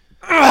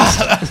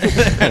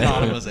 And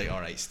Adam was like,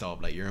 all right,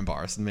 stop, like you're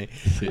embarrassing me.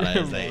 And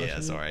I was like, yeah,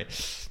 sorry.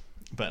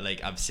 But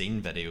like I've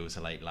seen videos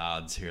of like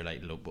lads who are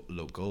like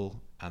local,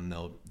 and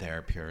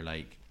they're pure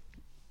like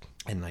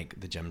in like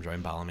the gyms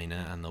around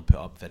Ballymena, and they'll put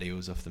up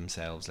videos of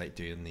themselves like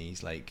doing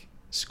these like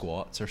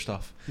squats or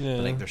stuff. Yeah.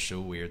 But like they're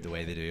so weird the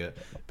way they do it,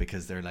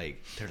 because they're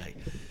like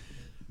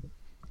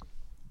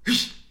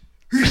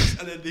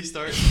and then they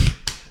start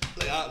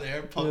like out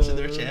there punching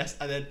their chest,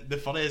 and then the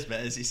funniest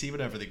bit is you see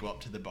whenever they go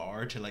up to the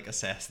bar to like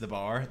assess the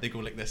bar, they go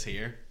like this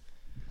here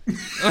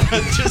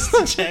just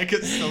to check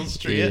it's still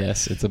straight.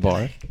 Yes, it's a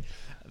bar.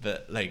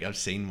 But like I've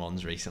seen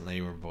ones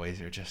recently where boys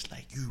are just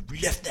like, you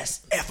lift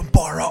this effing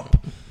bar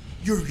up,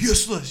 you're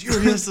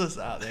useless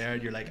out there,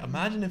 and you're like,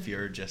 imagine if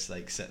you're just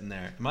like sitting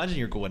there, imagine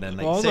you're going in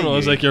like, I say don't know,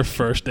 it's you- like your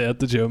first day at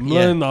the gym,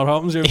 Yeah. and that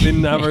happens, you're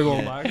never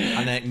going Yeah. back.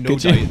 And then no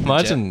Could you doubt the gym-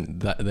 imagine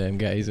them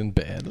guys in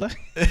bed? Like,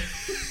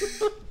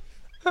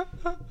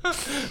 Oh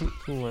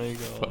my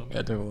god.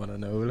 I don't want to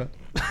know. Like.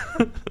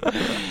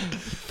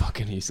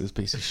 Fucking useless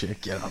piece of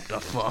shit. Get up the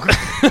fuck.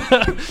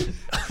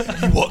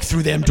 you walk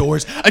through them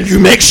doors and you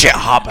make shit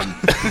happen.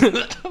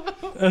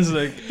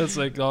 It's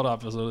like that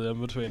episode of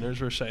The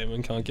Inbetweeners where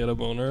Simon can't get a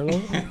boner.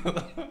 Like.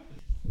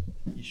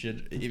 You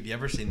should. Have you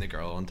ever seen the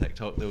girl on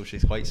TikTok though?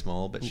 She's quite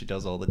small, but she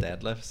does all the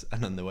deadlifts.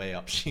 And on the way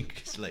up,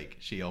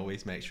 she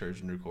always makes sure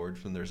and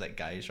records when there's like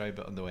guys right.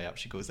 But on the way up,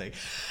 she goes like,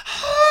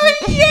 "Oh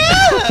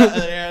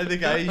yeah!" And the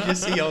guys, you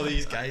just see all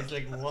these guys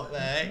like, "What the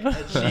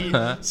heck?"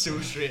 And she's so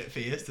straight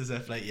faced, as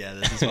if like, "Yeah,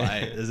 this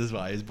is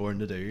what I was born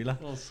to do." Like.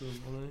 That's so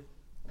funny.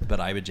 But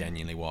I would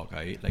genuinely walk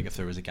out. Like if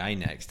there was a guy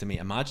next to me,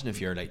 imagine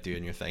if you're like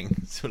doing your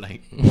thing. So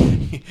like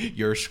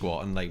you're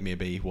squatting like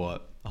maybe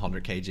what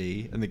 100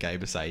 kg, and the guy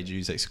beside you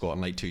is like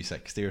squatting like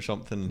 260 or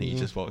something, and he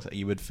just walks out.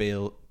 You would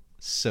feel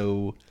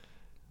so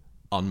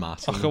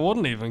unmasculine. Ugh, I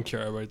wouldn't even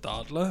care about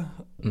that. Like.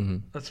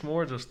 Mm-hmm. It's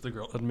more just the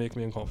girl that'd make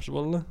me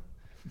uncomfortable. Like.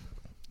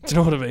 Do you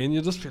know what I mean?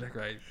 You just be like,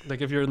 right,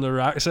 like if you're in the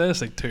rack, say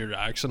it's like 2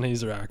 racks and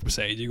he's the rack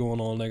beside you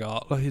going on like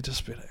that, like you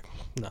just be like,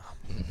 nah,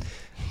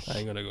 I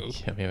ain't gonna go.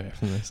 Get me away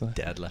from this. Like.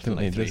 Deadlifting Don't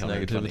like need this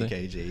 320 negativity.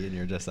 kg, and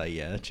you're just like,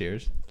 yeah,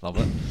 cheers, love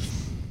it.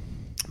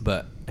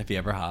 But have you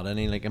ever had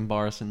any like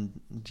embarrassing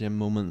gym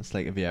moments?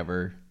 Like have you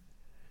ever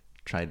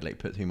tried to like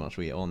put too much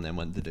weight on, then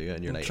went to do it,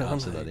 and you're I'm like, trying to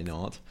absolutely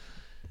not.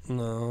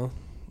 No,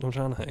 I'm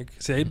trying to think.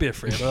 See, I'd be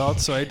afraid of that,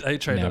 so I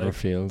try to Never like,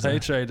 feels. I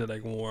try to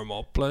like warm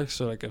up, like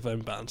so like if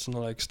I'm benching, I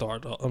like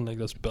start up and like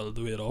just build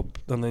the weight up,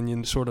 and then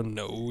you sort of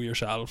know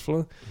yourself.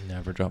 Like.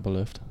 Never drop a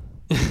lift.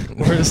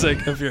 Whereas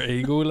like if you're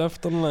ego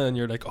lifting like, and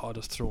you're like, oh,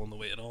 just throwing the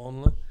weight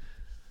on. Like.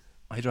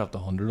 I dropped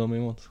 100 on me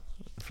once.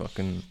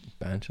 Fucking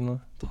benching. Like.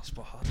 That's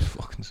bad.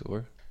 Fucking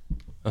sore.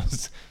 I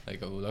was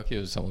like, oh, lucky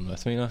there was someone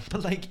with me. Like.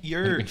 But like I'd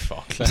you're been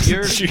fucked. Like.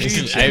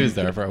 Jesus. I was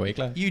there for a week.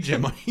 Like. you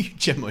gym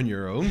on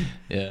your own.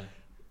 Yeah.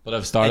 But I've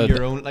And started.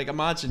 your own, like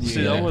imagine you.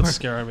 See, that would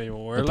scare me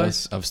more. But Like.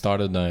 that's- I've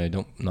started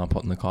now. Not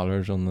putting the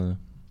collars on the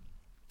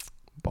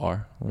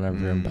bar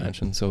whenever I'm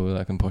benching, so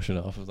I can push it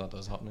off if that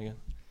does happen again.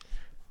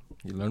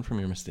 You learn from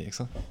your mistakes.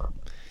 Huh?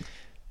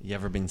 You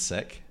ever been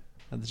sick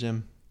at the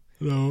gym?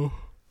 No.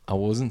 I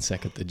wasn't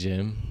sick at the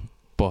gym,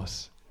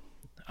 but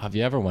have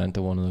you ever went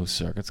to one of those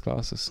circuits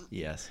classes?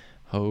 Yes.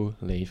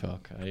 Holy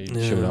fuck! I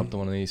Yeah. showed up to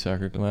one of these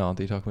circuit. My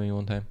auntie took me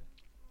one time.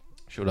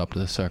 Showed up to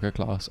the circuit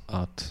class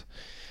at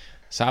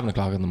 7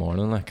 o'clock in the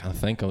morning. Like I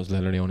think I was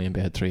literally only in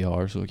bed 3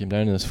 hours. So I came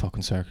down to this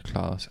fucking circuit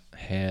class,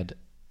 head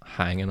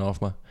hanging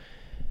off me.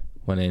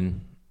 Went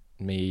in,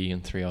 me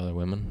and 3 other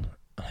women,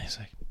 and I was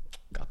like,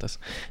 got this.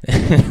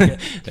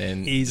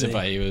 Then Easy. the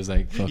guy was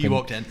like fucking You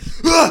walked in.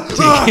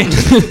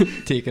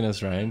 taking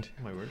us round.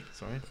 Oh my word,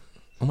 sorry.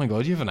 Oh my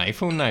god, you have an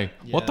iPhone now. Yeah,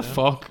 What the I know.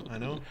 fuck? I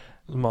know.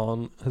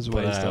 Man, his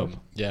But, waist up.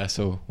 yeah,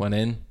 so went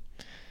in,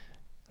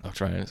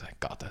 looked around, was like,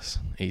 got this,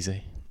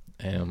 easy.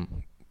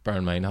 Bear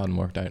in mind, I hadn't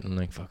worked out in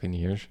like fucking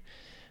years.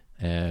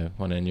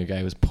 Went in, your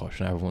guy was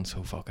pushing everyone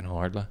so fucking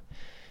hard, like.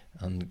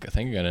 And I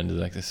think I got into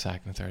like the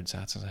second and third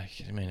sets. I was like,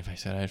 you mind if I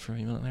sit out for a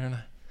minute there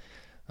now?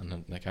 And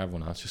then, like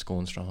everyone else just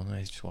going strong, and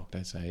I just walked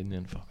outside, and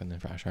then fucking the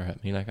fresh air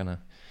hit me, like, and I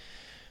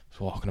was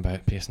walking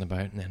about, pacing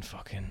about, and then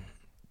fucking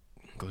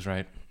goes,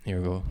 right,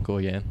 here we go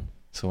again.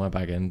 So I went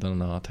back in, done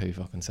another 2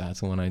 fucking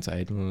sets, and went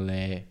outside and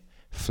lay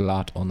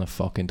flat on the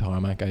fucking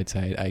tarmac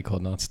outside. I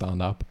could not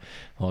stand up.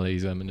 All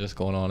these women just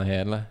going on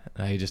ahead, like.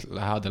 I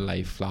had to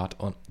lay flat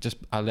on,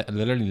 I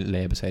literally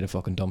lay beside a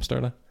fucking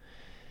dumpster, like,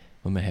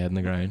 with my head in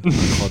the ground.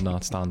 I could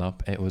not stand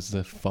up. It was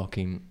the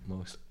fucking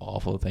most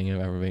awful thing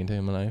I've ever been to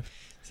in my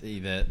life. See,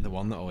 the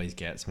one that always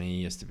gets me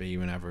used to be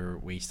whenever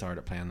we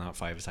started playing that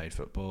 5-a-side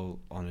football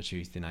on a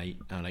Tuesday night,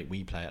 and like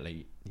we play it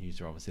like you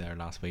were obviously there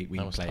last week.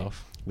 That was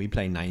tough. We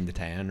play 9 to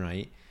 10,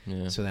 right?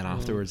 Yeah. So then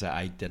afterwards,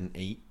 I didn't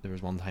eat. There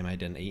was one time I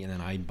didn't eat, and then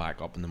I'm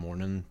back up in the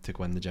morning to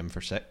go in the gym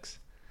for 6.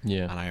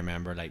 Yeah. And I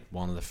remember like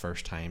one of the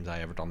first times I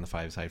ever done the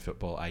 5-a-side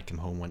football, I came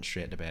home, went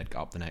straight to bed,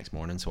 got up the next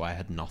morning, so I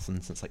had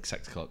nothing since like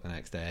 6 o'clock the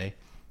next day,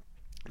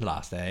 the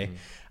last day.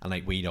 And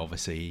like we'd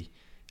obviously,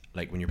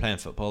 like when you're playing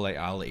football, like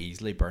I'll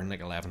easily burn like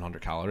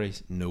 1100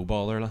 calories, no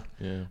bother. Like.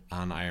 Yeah.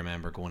 And I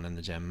remember going in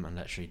the gym and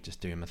literally just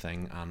doing my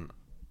thing, and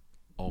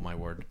oh my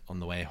word, on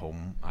the way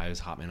home I was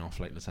hopping off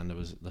like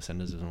Lucinda's was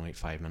only like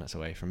 5 minutes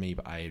away from me,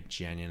 but I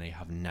genuinely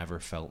have never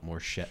felt more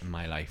shit in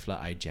my life. Like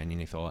I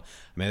genuinely thought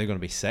I'm either going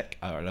to be sick,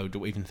 or I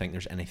don't even think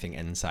there's anything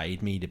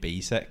inside me to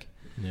be sick.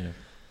 Yeah.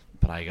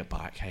 But I got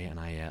back, hey, and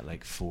I ate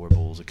like 4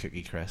 bowls of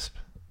Cookie Crisp,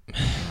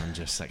 and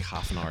just like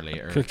half an hour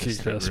later, Cookie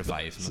just, like, Crisp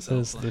revived is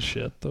myself. the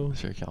shit though.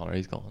 Sure,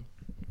 calories gone.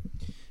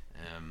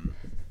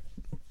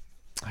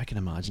 I can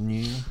imagine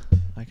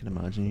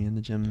you in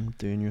the gym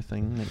doing your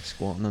thing, like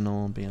squatting and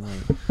all, and being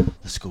like,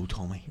 let's go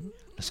Tommy,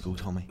 Let's go,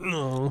 Tommy.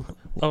 No.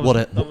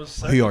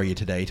 Who are you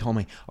today,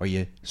 Tommy? Are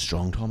you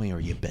strong, Tommy, or are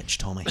you bitch,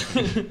 Tommy?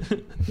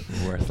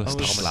 Worthless. I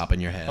was- Slapping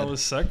your head. I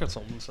was sick at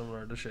something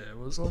similar to Shay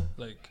was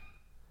like.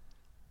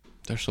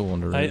 They're so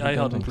underrated. I them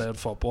hadn't things. played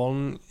football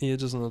in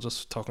ages, and I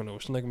just took a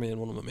notion. Like, me and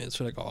one of my mates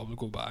were like, "Oh, we'll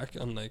go back,"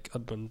 and like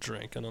I'd been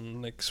drinking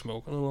and like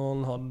smoking and all,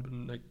 and hadn't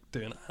been like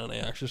doing any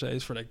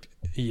exercise for like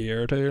a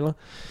year or two. Like,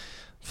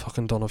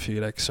 fucking done a few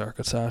like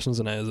circuit sessions,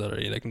 and I was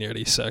already like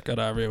nearly sick at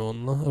every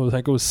one. I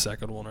think I was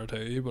sick at one or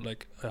two, but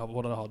like I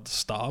would have had to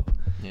stop.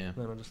 Yeah.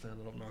 Then I just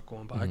ended up not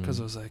going back because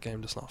I was like,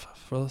 I'm just not fit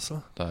for this.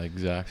 Like. The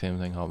exact same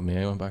thing happened to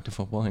me. I went back to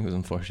football. I think it was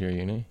in first year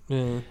uni.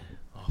 Yeah.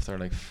 After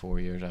like 4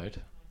 years out,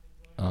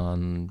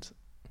 and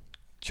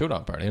showed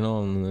up early, you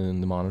know, and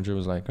then the manager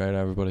was like, right,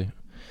 everybody,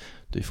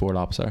 do 4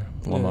 laps there,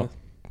 warm up,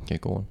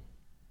 get going.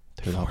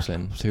 2 laps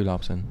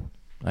in,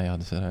 I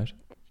had to sit out.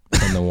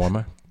 And the warm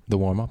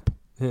up,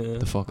 Yeah.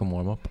 the fucking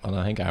warm up, and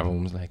I think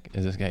everyone was like,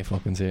 is this guy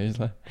fucking serious?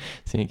 Like, do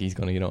you think he's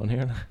gonna get on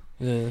here?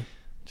 Yeah.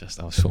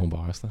 I was so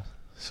embarrassed.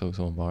 So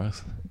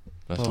embarrassed.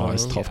 That's why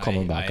it's tough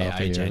coming back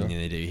after I a year.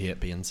 genuinely do hate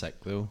being sick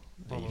though.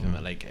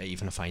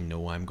 Even if I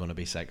know I'm gonna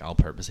be sick, I'll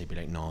purposely be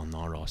like, no,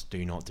 Ross,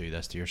 do not do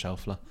this to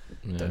yourself, like.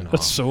 Do not.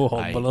 It's so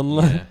humbling.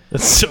 Like.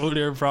 It's so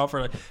near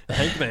proper. Like, I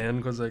think then,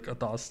 because like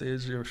at that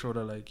stage you're sort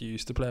of like, you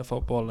used to play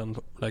football, and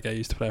like I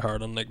used to play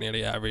hurling like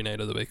nearly every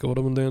night of the week. I would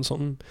have been doing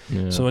something.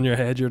 Yeah. So in your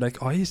head you're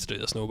like, oh, I used to do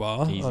this no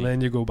bad, Easy. and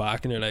then you go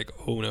back and you're like,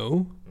 oh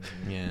no,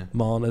 Yeah.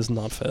 man is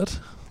not fit.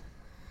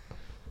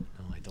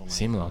 No, I don't.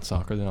 Same with that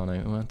soccer the other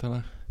night we went to.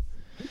 Like.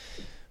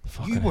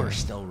 You were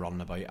still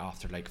running about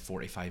after like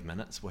 45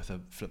 minutes with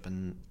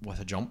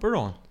a jumper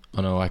on.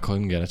 I know, I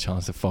couldn't get a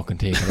chance to fucking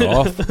take it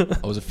off.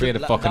 I was afraid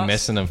of fucking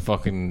missing a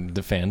fucking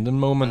defending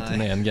moment and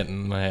then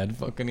getting my head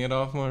fucking hit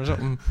off or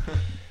something.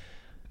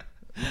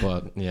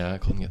 But yeah, I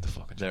couldn't get the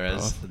fucking jumper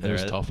off. It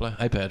was tough. Like,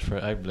 I paid for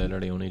it. I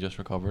literally only just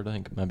recovered, I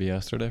think maybe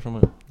yesterday from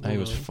it. I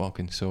was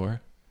fucking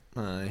sore.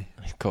 Aye.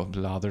 I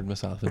lathered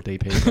myself with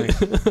deep heat. Like.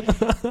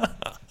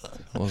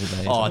 Was it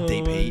nice? Oh,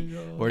 deep heat.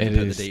 Where'd It you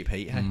put the is deep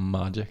heat? Hey?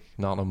 magic.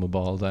 Not on my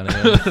balls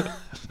anyway.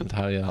 I'll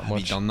tell you that Have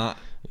much. you done that?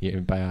 Yeah,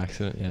 by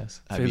accident,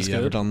 yes. Have Feels you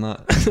ever good. done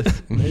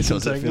that? Nice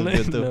Does and it feel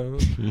tingly.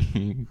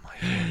 good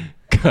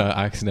though? No.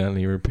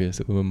 Accidentally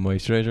replaced it with a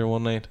moisturizer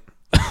one night.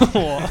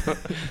 What?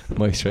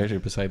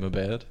 Moisturizer beside my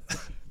bed.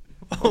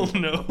 Oh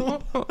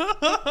no.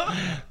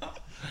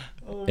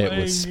 Oh It my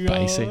was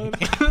spicy.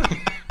 God.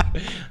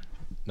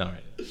 No,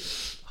 right.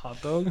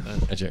 Hot dog.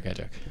 A joke.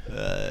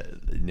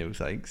 No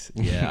thanks.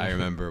 Yeah, I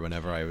remember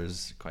whenever I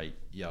was quite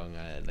young,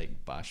 I had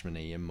like bashed my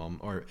knee and mum,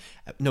 or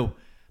no.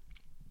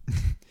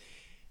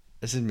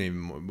 This is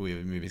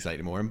maybe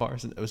slightly more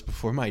embarrassing. It was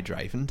before my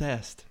driving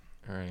test.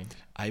 Alright.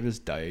 I was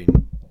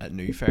down at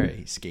New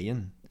Ferry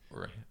skiing,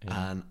 Right.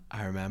 and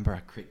I remember I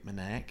creaked my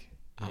neck,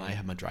 and I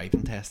had my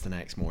driving test the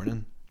next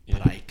morning, Yeah.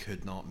 but I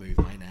could not move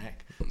my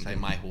neck. So like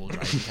my whole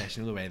driving test,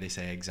 you know the way they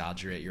say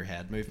exaggerate your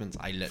head movements,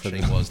 I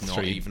literally the was not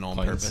 3 even on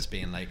points. purpose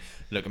being like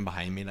looking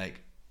behind me like.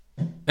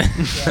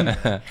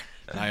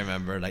 And I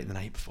remember like the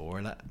night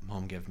before, like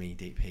mum gave me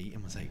deep heat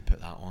and was like, put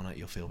that on it,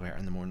 you'll feel better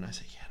in the morning. I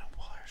said, yeah, no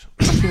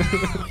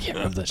bother.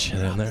 Yeah, rub that shit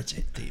in there.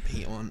 Deep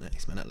heat on.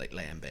 Next minute, like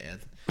lay in bed,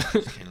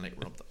 just kind of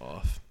like rubbed it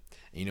off.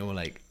 And you know,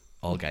 like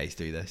all guys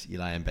do this. You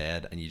lie in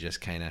bed and you just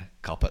kind of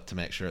cup it to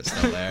make sure it's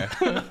still there.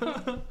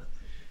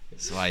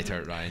 So I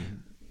turned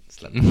around,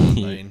 slipped the hand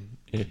down.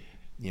 Yeah.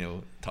 You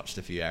know, touched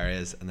a few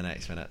areas, and the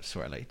next minute,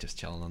 sort of like just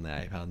chilling on the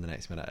iPad. And the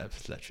next minute, it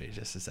was literally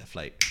just as if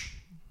like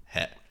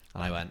hit,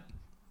 and I went,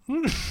 "Oh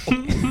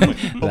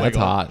my That's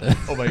god! hot.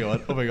 Oh my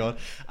god! Oh my god!"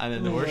 And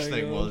then the Oh worst my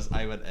thing God. was,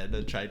 I went in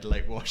and tried to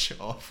like wash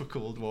it off with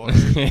cold water.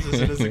 As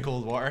soon as the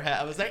cold water hit,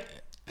 I was like,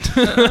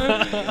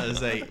 I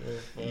was like,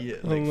 yeah,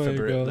 like, Oh my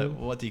God. like,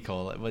 what do you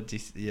call it? What do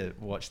you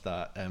watch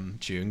that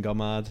chewing gum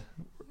ad?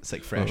 It's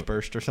like Fresh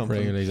Burst or something.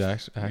 Wrigley's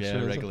extra.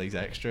 Yeah, Wrigley's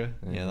Extra.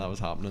 Yeah. Yeah, that was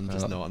happening,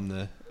 just not in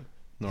the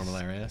normal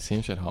area.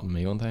 Same shit happened to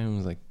me one time. It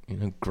was like, you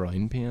know,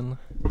 ground pain.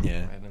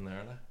 Yeah. Right in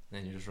there. Like.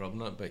 Then you're just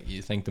rubbing it, but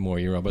you think the more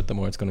you rub it, the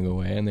more it's going to go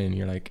away, and then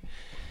you're like,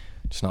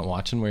 just not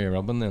watching where you're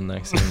rubbing. Then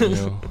next thing you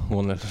know,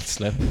 one little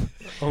slip,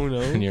 Oh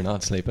no. and you're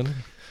not sleeping.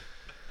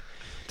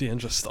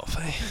 Dangerous stuff,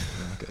 eh?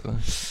 Not good,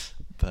 like.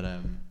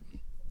 But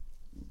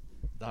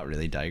that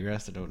really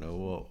digressed. I don't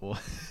know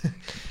what.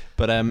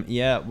 But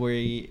yeah,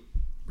 we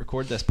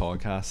record this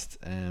podcast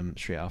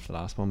straight after the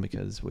last one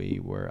because we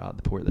were at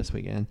the port this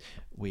weekend.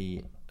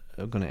 We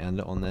are going to end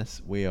it on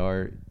this. We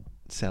are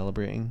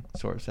celebrating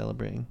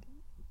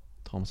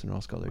Thomas and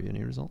Ross got their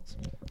uni results,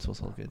 so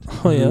it's all good.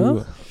 Oh yeah. Ooh,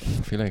 I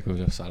feel like we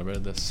just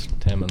celebrated this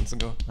 10 minutes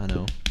ago I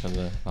know, in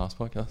the last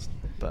podcast,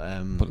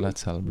 but but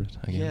let's celebrate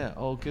again. yeah,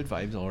 all good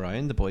vibes all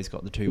around. The boys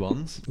got the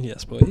 2-1s.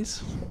 Yes,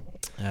 boys.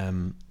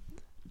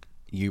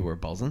 You were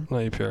buzzing.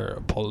 Like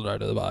pure pulled it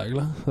out of the bag,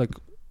 like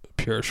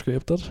pure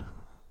scraped it.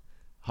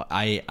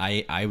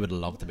 I would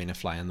love to be in a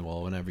fly on the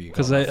wall whenever you.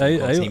 'Cause got that phone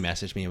call. I- He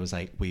messaged me. It was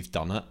like, "We've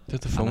done it."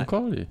 Did the And phone I-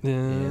 call you?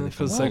 Yeah, they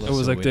because phoned like us, it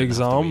was so like we the didn't have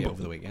to wait exam,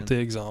 over the weekend. the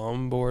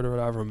exam board or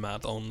whatever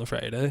met on the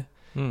Friday,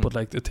 but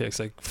like it takes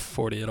like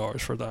 48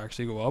 hours for it to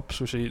actually go up.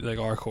 So she, like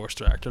our course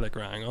director, like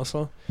rang us,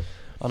 and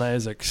I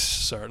was like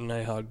certain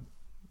I had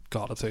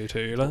got a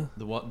 2-2.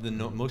 Like. The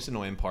most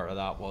annoying part of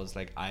that was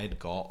like I had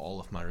got all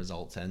of my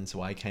results in,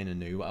 so I kind of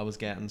knew what I was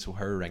getting. So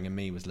her ringing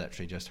me was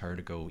literally just her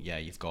to go, yeah,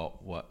 you've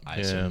got what I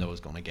assumed I was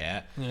gonna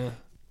get. Yeah.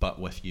 But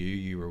with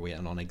you were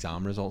waiting on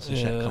exam results and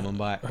shit coming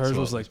back. Hers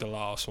was like the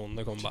last one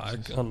to come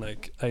back, and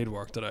like I'd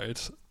worked it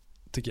out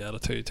to get a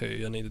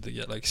 2-2. I needed to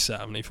get like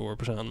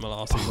 74% in my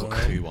last exam.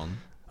 2-1.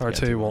 Or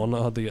 2-1.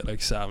 I had to get like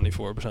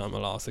 74% in my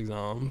last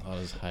exam. That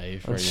was high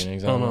for an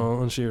exam. I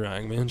know, and she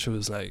rang me and she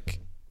was like,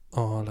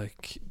 oh,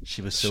 like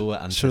she was so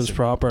she was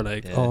proper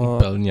like,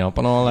 building you up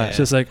and all that.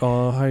 She's like,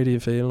 oh, how do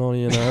you feel? Are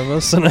you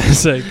nervous? And I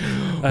was like,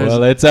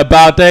 well, it's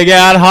about to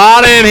get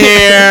hot in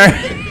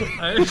here.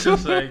 I was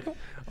just like,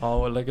 oh,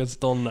 well, like it's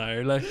done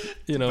now, like,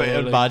 you know. But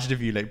like, imagine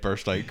if you like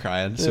burst out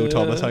crying. So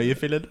Thomas, how you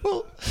feeling?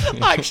 Well,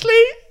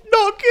 actually,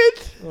 not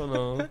good. Oh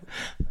no.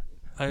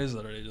 I was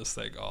literally just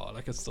like, oh,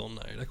 like it's done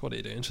now. Like, what are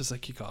you doing? She's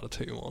like, you got a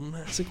 2-1.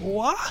 I was like,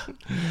 what?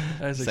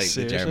 I was it's like, the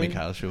seriously? Jeremy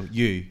Kyle show.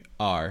 You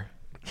are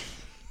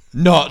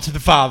not the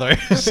father.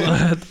 So I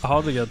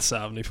had to get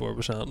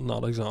 74% in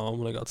that exam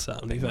when I got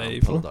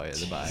 75. Pulled out of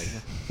the bag.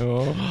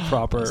 Oh,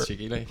 proper That's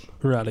cheeky, like.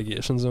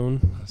 relegation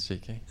zone. That's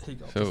cheeky.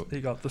 He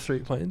got the 3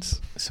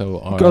 points. So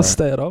got to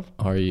stay it up.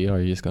 Are you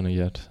just gonna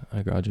get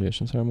a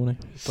graduation ceremony?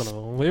 Don't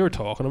know. We were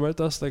talking about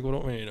this. Like, we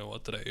don't really know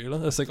what to do.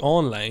 Like, it's like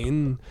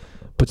online,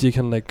 but you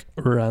can like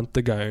rent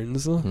the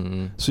gowns.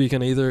 So you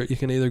can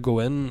either go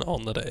in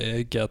on the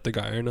day, get the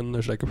gown, and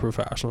there's like a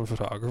professional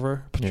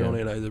photographer, but you're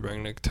only allowed to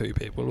bring like 2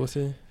 people with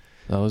you.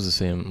 That was the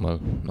same, well,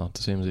 not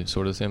the same,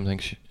 sort of the same thing.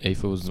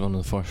 AIFA was one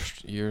of the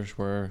first years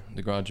where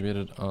they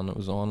graduated and it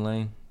was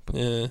online. But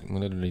we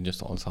literally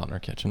just all sat in our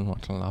kitchen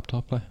watching a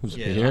laptop. Like. It was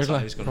weird. That's what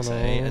I was going to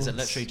say. Is it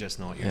literally just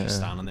not, you're just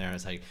standing there,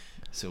 it's like,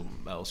 so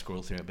I'll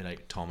scroll through it, it'll be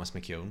like Thomas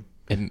McKeown,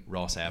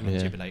 Ross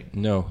Evans, you'd be like,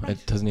 no,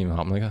 it doesn't even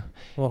happen like that.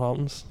 What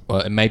happens?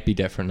 Well, it might be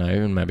different now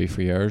and maybe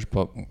for yours,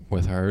 but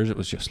with hers it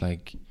was just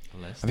like,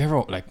 have you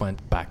ever like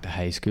went back to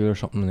high school or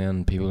something and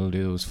then people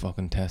do those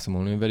fucking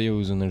testimonial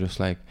videos and they're just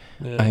like,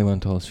 I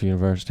went to Ulster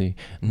University,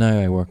 now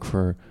I work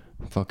for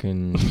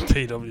fucking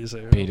PwC.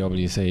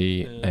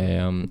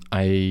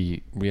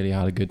 I really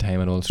had a good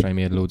time at Ulster. I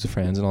made loads of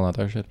friends and all that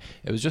other shit.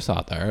 It was just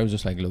that there. It was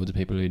just like loads of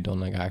people who'd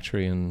done like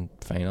actuary and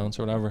finance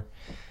or whatever,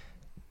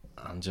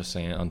 and just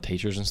saying, and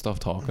teachers and stuff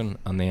talking,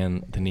 and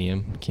then the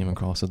name came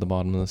across at the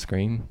bottom of the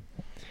screen.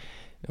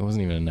 It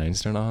wasn't even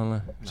announced or nothing.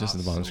 It was just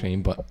at the bottom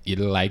screen. But you'd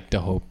like to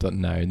hope that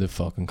now the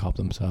fucking cop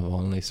themselves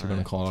on, at least they're going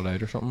to call it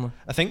out or something.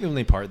 I think the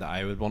only part that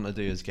I would want to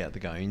do is get the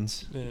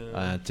gowns,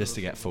 just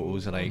to get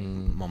photos of like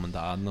mum and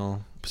dad and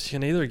all. But you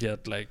can either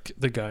get like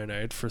the gown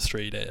out for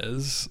 3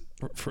 days,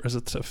 is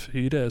it a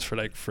few days for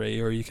like free,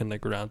 or you can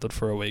like rent it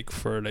for a week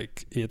for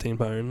like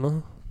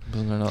 £18.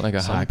 Wasn't there not like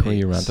a hack where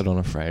you rent it on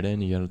a Friday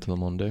and you get it till the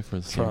Monday for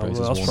the same price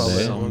as one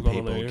day? Some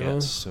people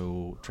get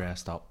so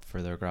dressed up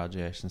for their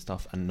graduation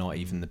stuff, and not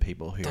even the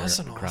people who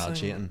are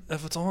graduating.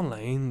 If it's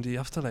online, do you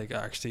have to like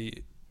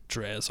actually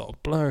dress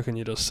up, or can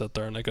you just sit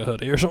there in like a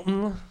hoodie or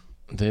something?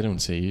 They don't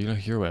see you,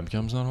 like your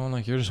webcam's not on,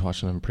 like you're just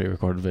watching a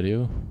pre-recorded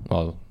video.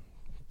 Well,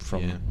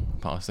 from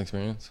past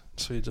experience.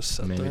 So you just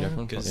sit maybe there.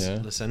 Different, because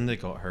Lucinda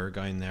got her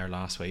gown there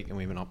last week and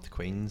we went up to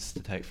Queen's to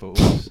take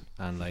photos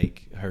and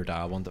like her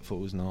dad wanted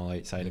photos and all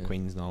outside of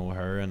Queen's and all with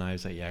her, and I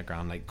was like, yeah,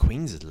 grand, like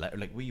Queen's is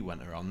literally, like we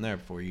went around there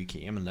before you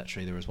came and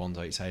literally there was ones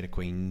outside of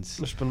Queen's.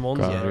 There's been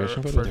ones there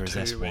for there's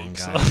this one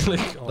guy.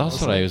 Like,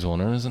 that's what I was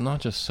wondering, is it not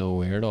just so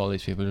weird, all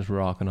these people just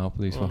rocking up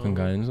with these fucking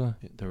gowns?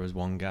 There was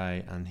one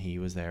guy and he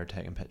was there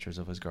taking pictures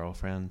of his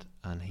girlfriend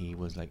and he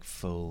was like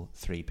full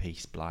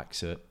 3-piece black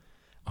suit.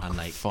 And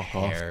like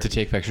hair, to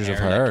take pictures of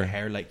her, like,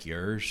 hair like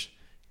yours,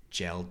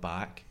 gelled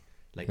back,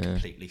 like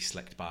completely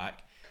slicked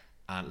back,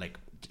 and like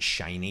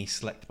shiny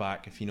slicked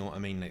back, if you know what I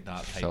mean, like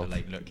that type of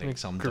like looked like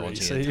some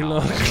dodgy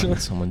Italian.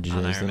 Someone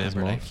and I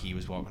remember like he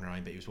was walking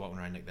around, but he was walking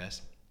around like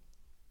this.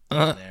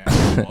 There,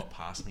 and he walked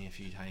past me a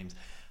few times,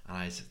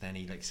 and then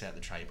he like set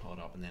the tripod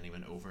up, and then he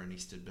went over and he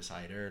stood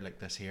beside her like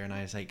this here, and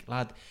I was like,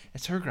 lad,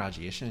 it's her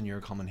graduation and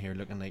you're coming here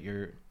looking like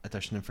you're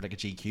auditioning for like a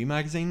GQ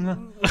magazine.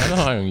 I don't know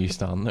how you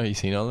stand there, you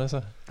seen all this?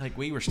 Like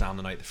we were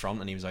standing out the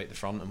front and he was out the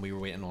front and we were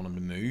waiting on him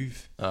to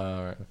move.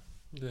 Right.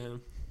 Yeah.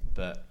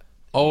 But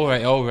Oh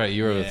right,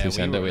 you were with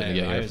Lucinda waiting to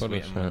get your photos. I was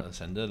waiting with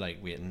Lucinda,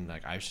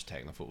 like I was just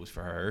taking the photos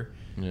for her.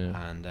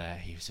 Yeah. And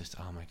he was just,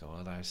 oh my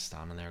god, I was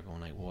standing there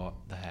going like, what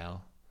the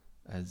hell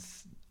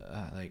is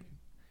like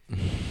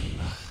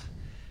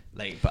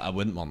like, but I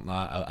wouldn't want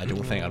that. I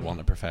don't think I'd want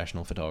a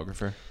professional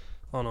photographer.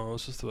 Oh no,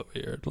 it's just a bit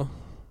weird, like.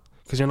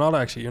 Because you're not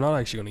actually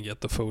going to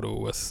get the photo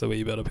with the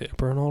wee bit of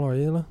paper and all, are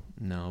you? Like?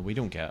 No, we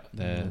don't get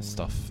the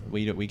stuff.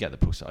 We get the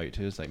post out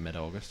to us like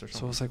mid-August or something.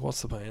 So it's like,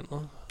 what's the point?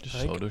 Like?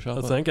 Just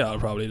Photoshop. I think I'll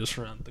probably just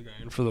rent the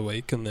gown for the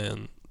week and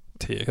then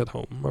take it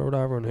home or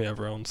whatever, and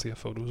whoever wants to get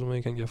photos of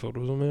me can get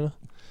photos of me. Like.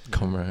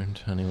 Come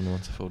round, anyone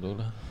wants a photo.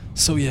 Like.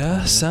 So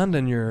send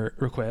in your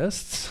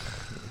requests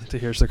to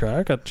here's the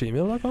crack at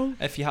gmail.com.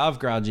 If you have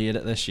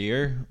graduated this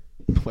year,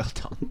 well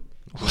done.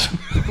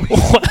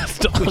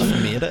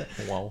 We've made it.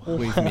 Wow.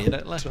 We've made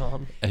it. Like.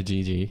 John. A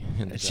GG.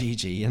 A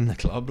GG in the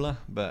club, like.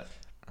 But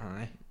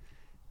aye,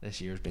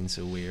 this year's been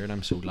so weird.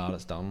 I'm so glad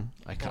it's done.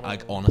 I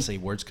honestly,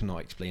 words cannot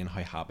explain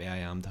how happy I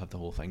am to have the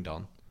whole thing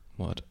done.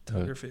 What?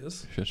 Tell your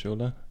face. Shit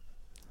shoulder?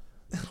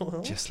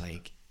 Just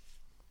like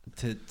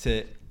to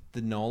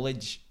the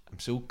knowledge. I'm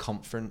so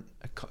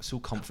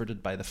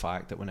comforted by the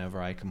fact that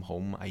whenever I come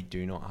home, I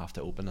do not have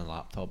to open a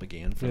laptop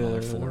again for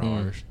another 4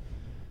 hours.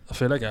 I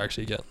feel like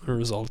actually getting a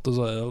result as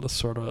well is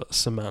sort of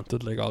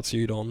cemented, like that's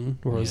you done.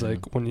 Whereas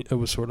like when it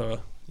was sort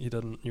of you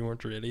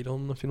weren't really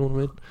done, if you know what I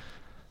mean.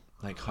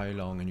 Like how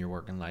long in your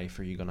working life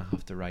are you gonna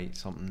have to write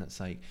something that's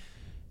like,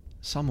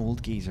 some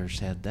old geezer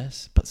said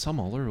this, but some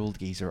other old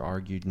geezer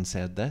argued and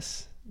said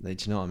this. Like,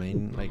 do you know what I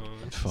mean? Like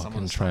some of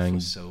Fucking the try stuff and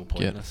was so get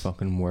pointless.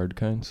 fucking word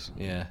counts.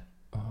 Yeah.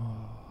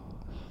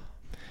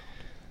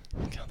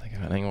 I can't think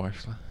of anything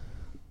worse.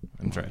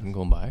 I'm dreading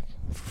going back.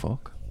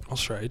 Fuck.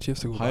 That's right, you have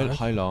to go How back.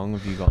 how long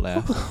have you got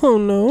left? Oh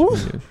no. 2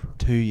 years.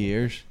 2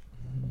 years.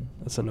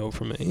 That's a no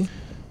for me.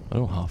 I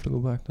don't have to go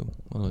back though.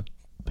 Well,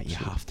 But you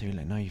have to.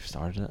 Like now you've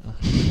started it.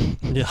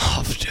 You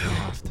have to. You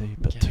have to.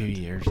 But 2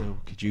 years though.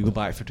 Could you go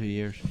back for 2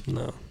 years?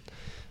 No.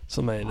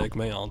 So my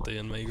auntie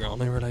and my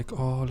granny were like,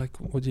 oh, like,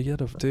 would you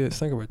think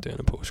about doing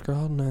a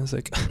postgrad? And I was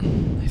like,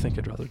 I think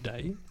I'd rather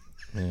die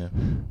yeah.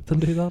 than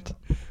do that.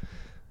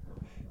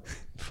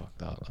 Fuck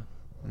that. Man.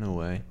 No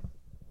way.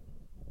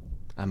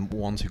 And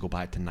ones who go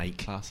back to night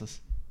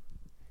classes.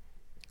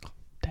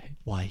 Die.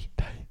 Why?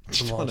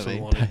 I'm know what I also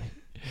mean? wanting-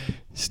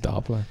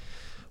 Stop, man.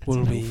 It's Will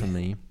a no we from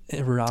me.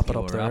 wrap it Yeah,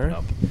 up we'll there? wrap it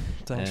up.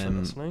 Thanks for Um,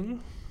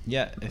 listening.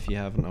 Yeah, if you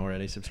haven't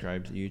already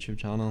subscribed to the YouTube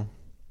channel,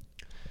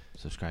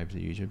 subscribe to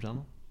the YouTube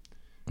channel.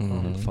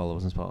 And follow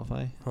us on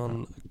Spotify.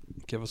 And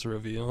give us a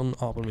review on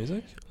Apple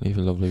Music. Leave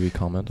a lovely wee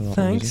comment on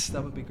Apple Music.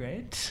 that would be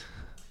great.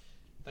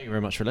 Thank you very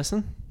much for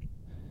listening.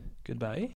 Goodbye.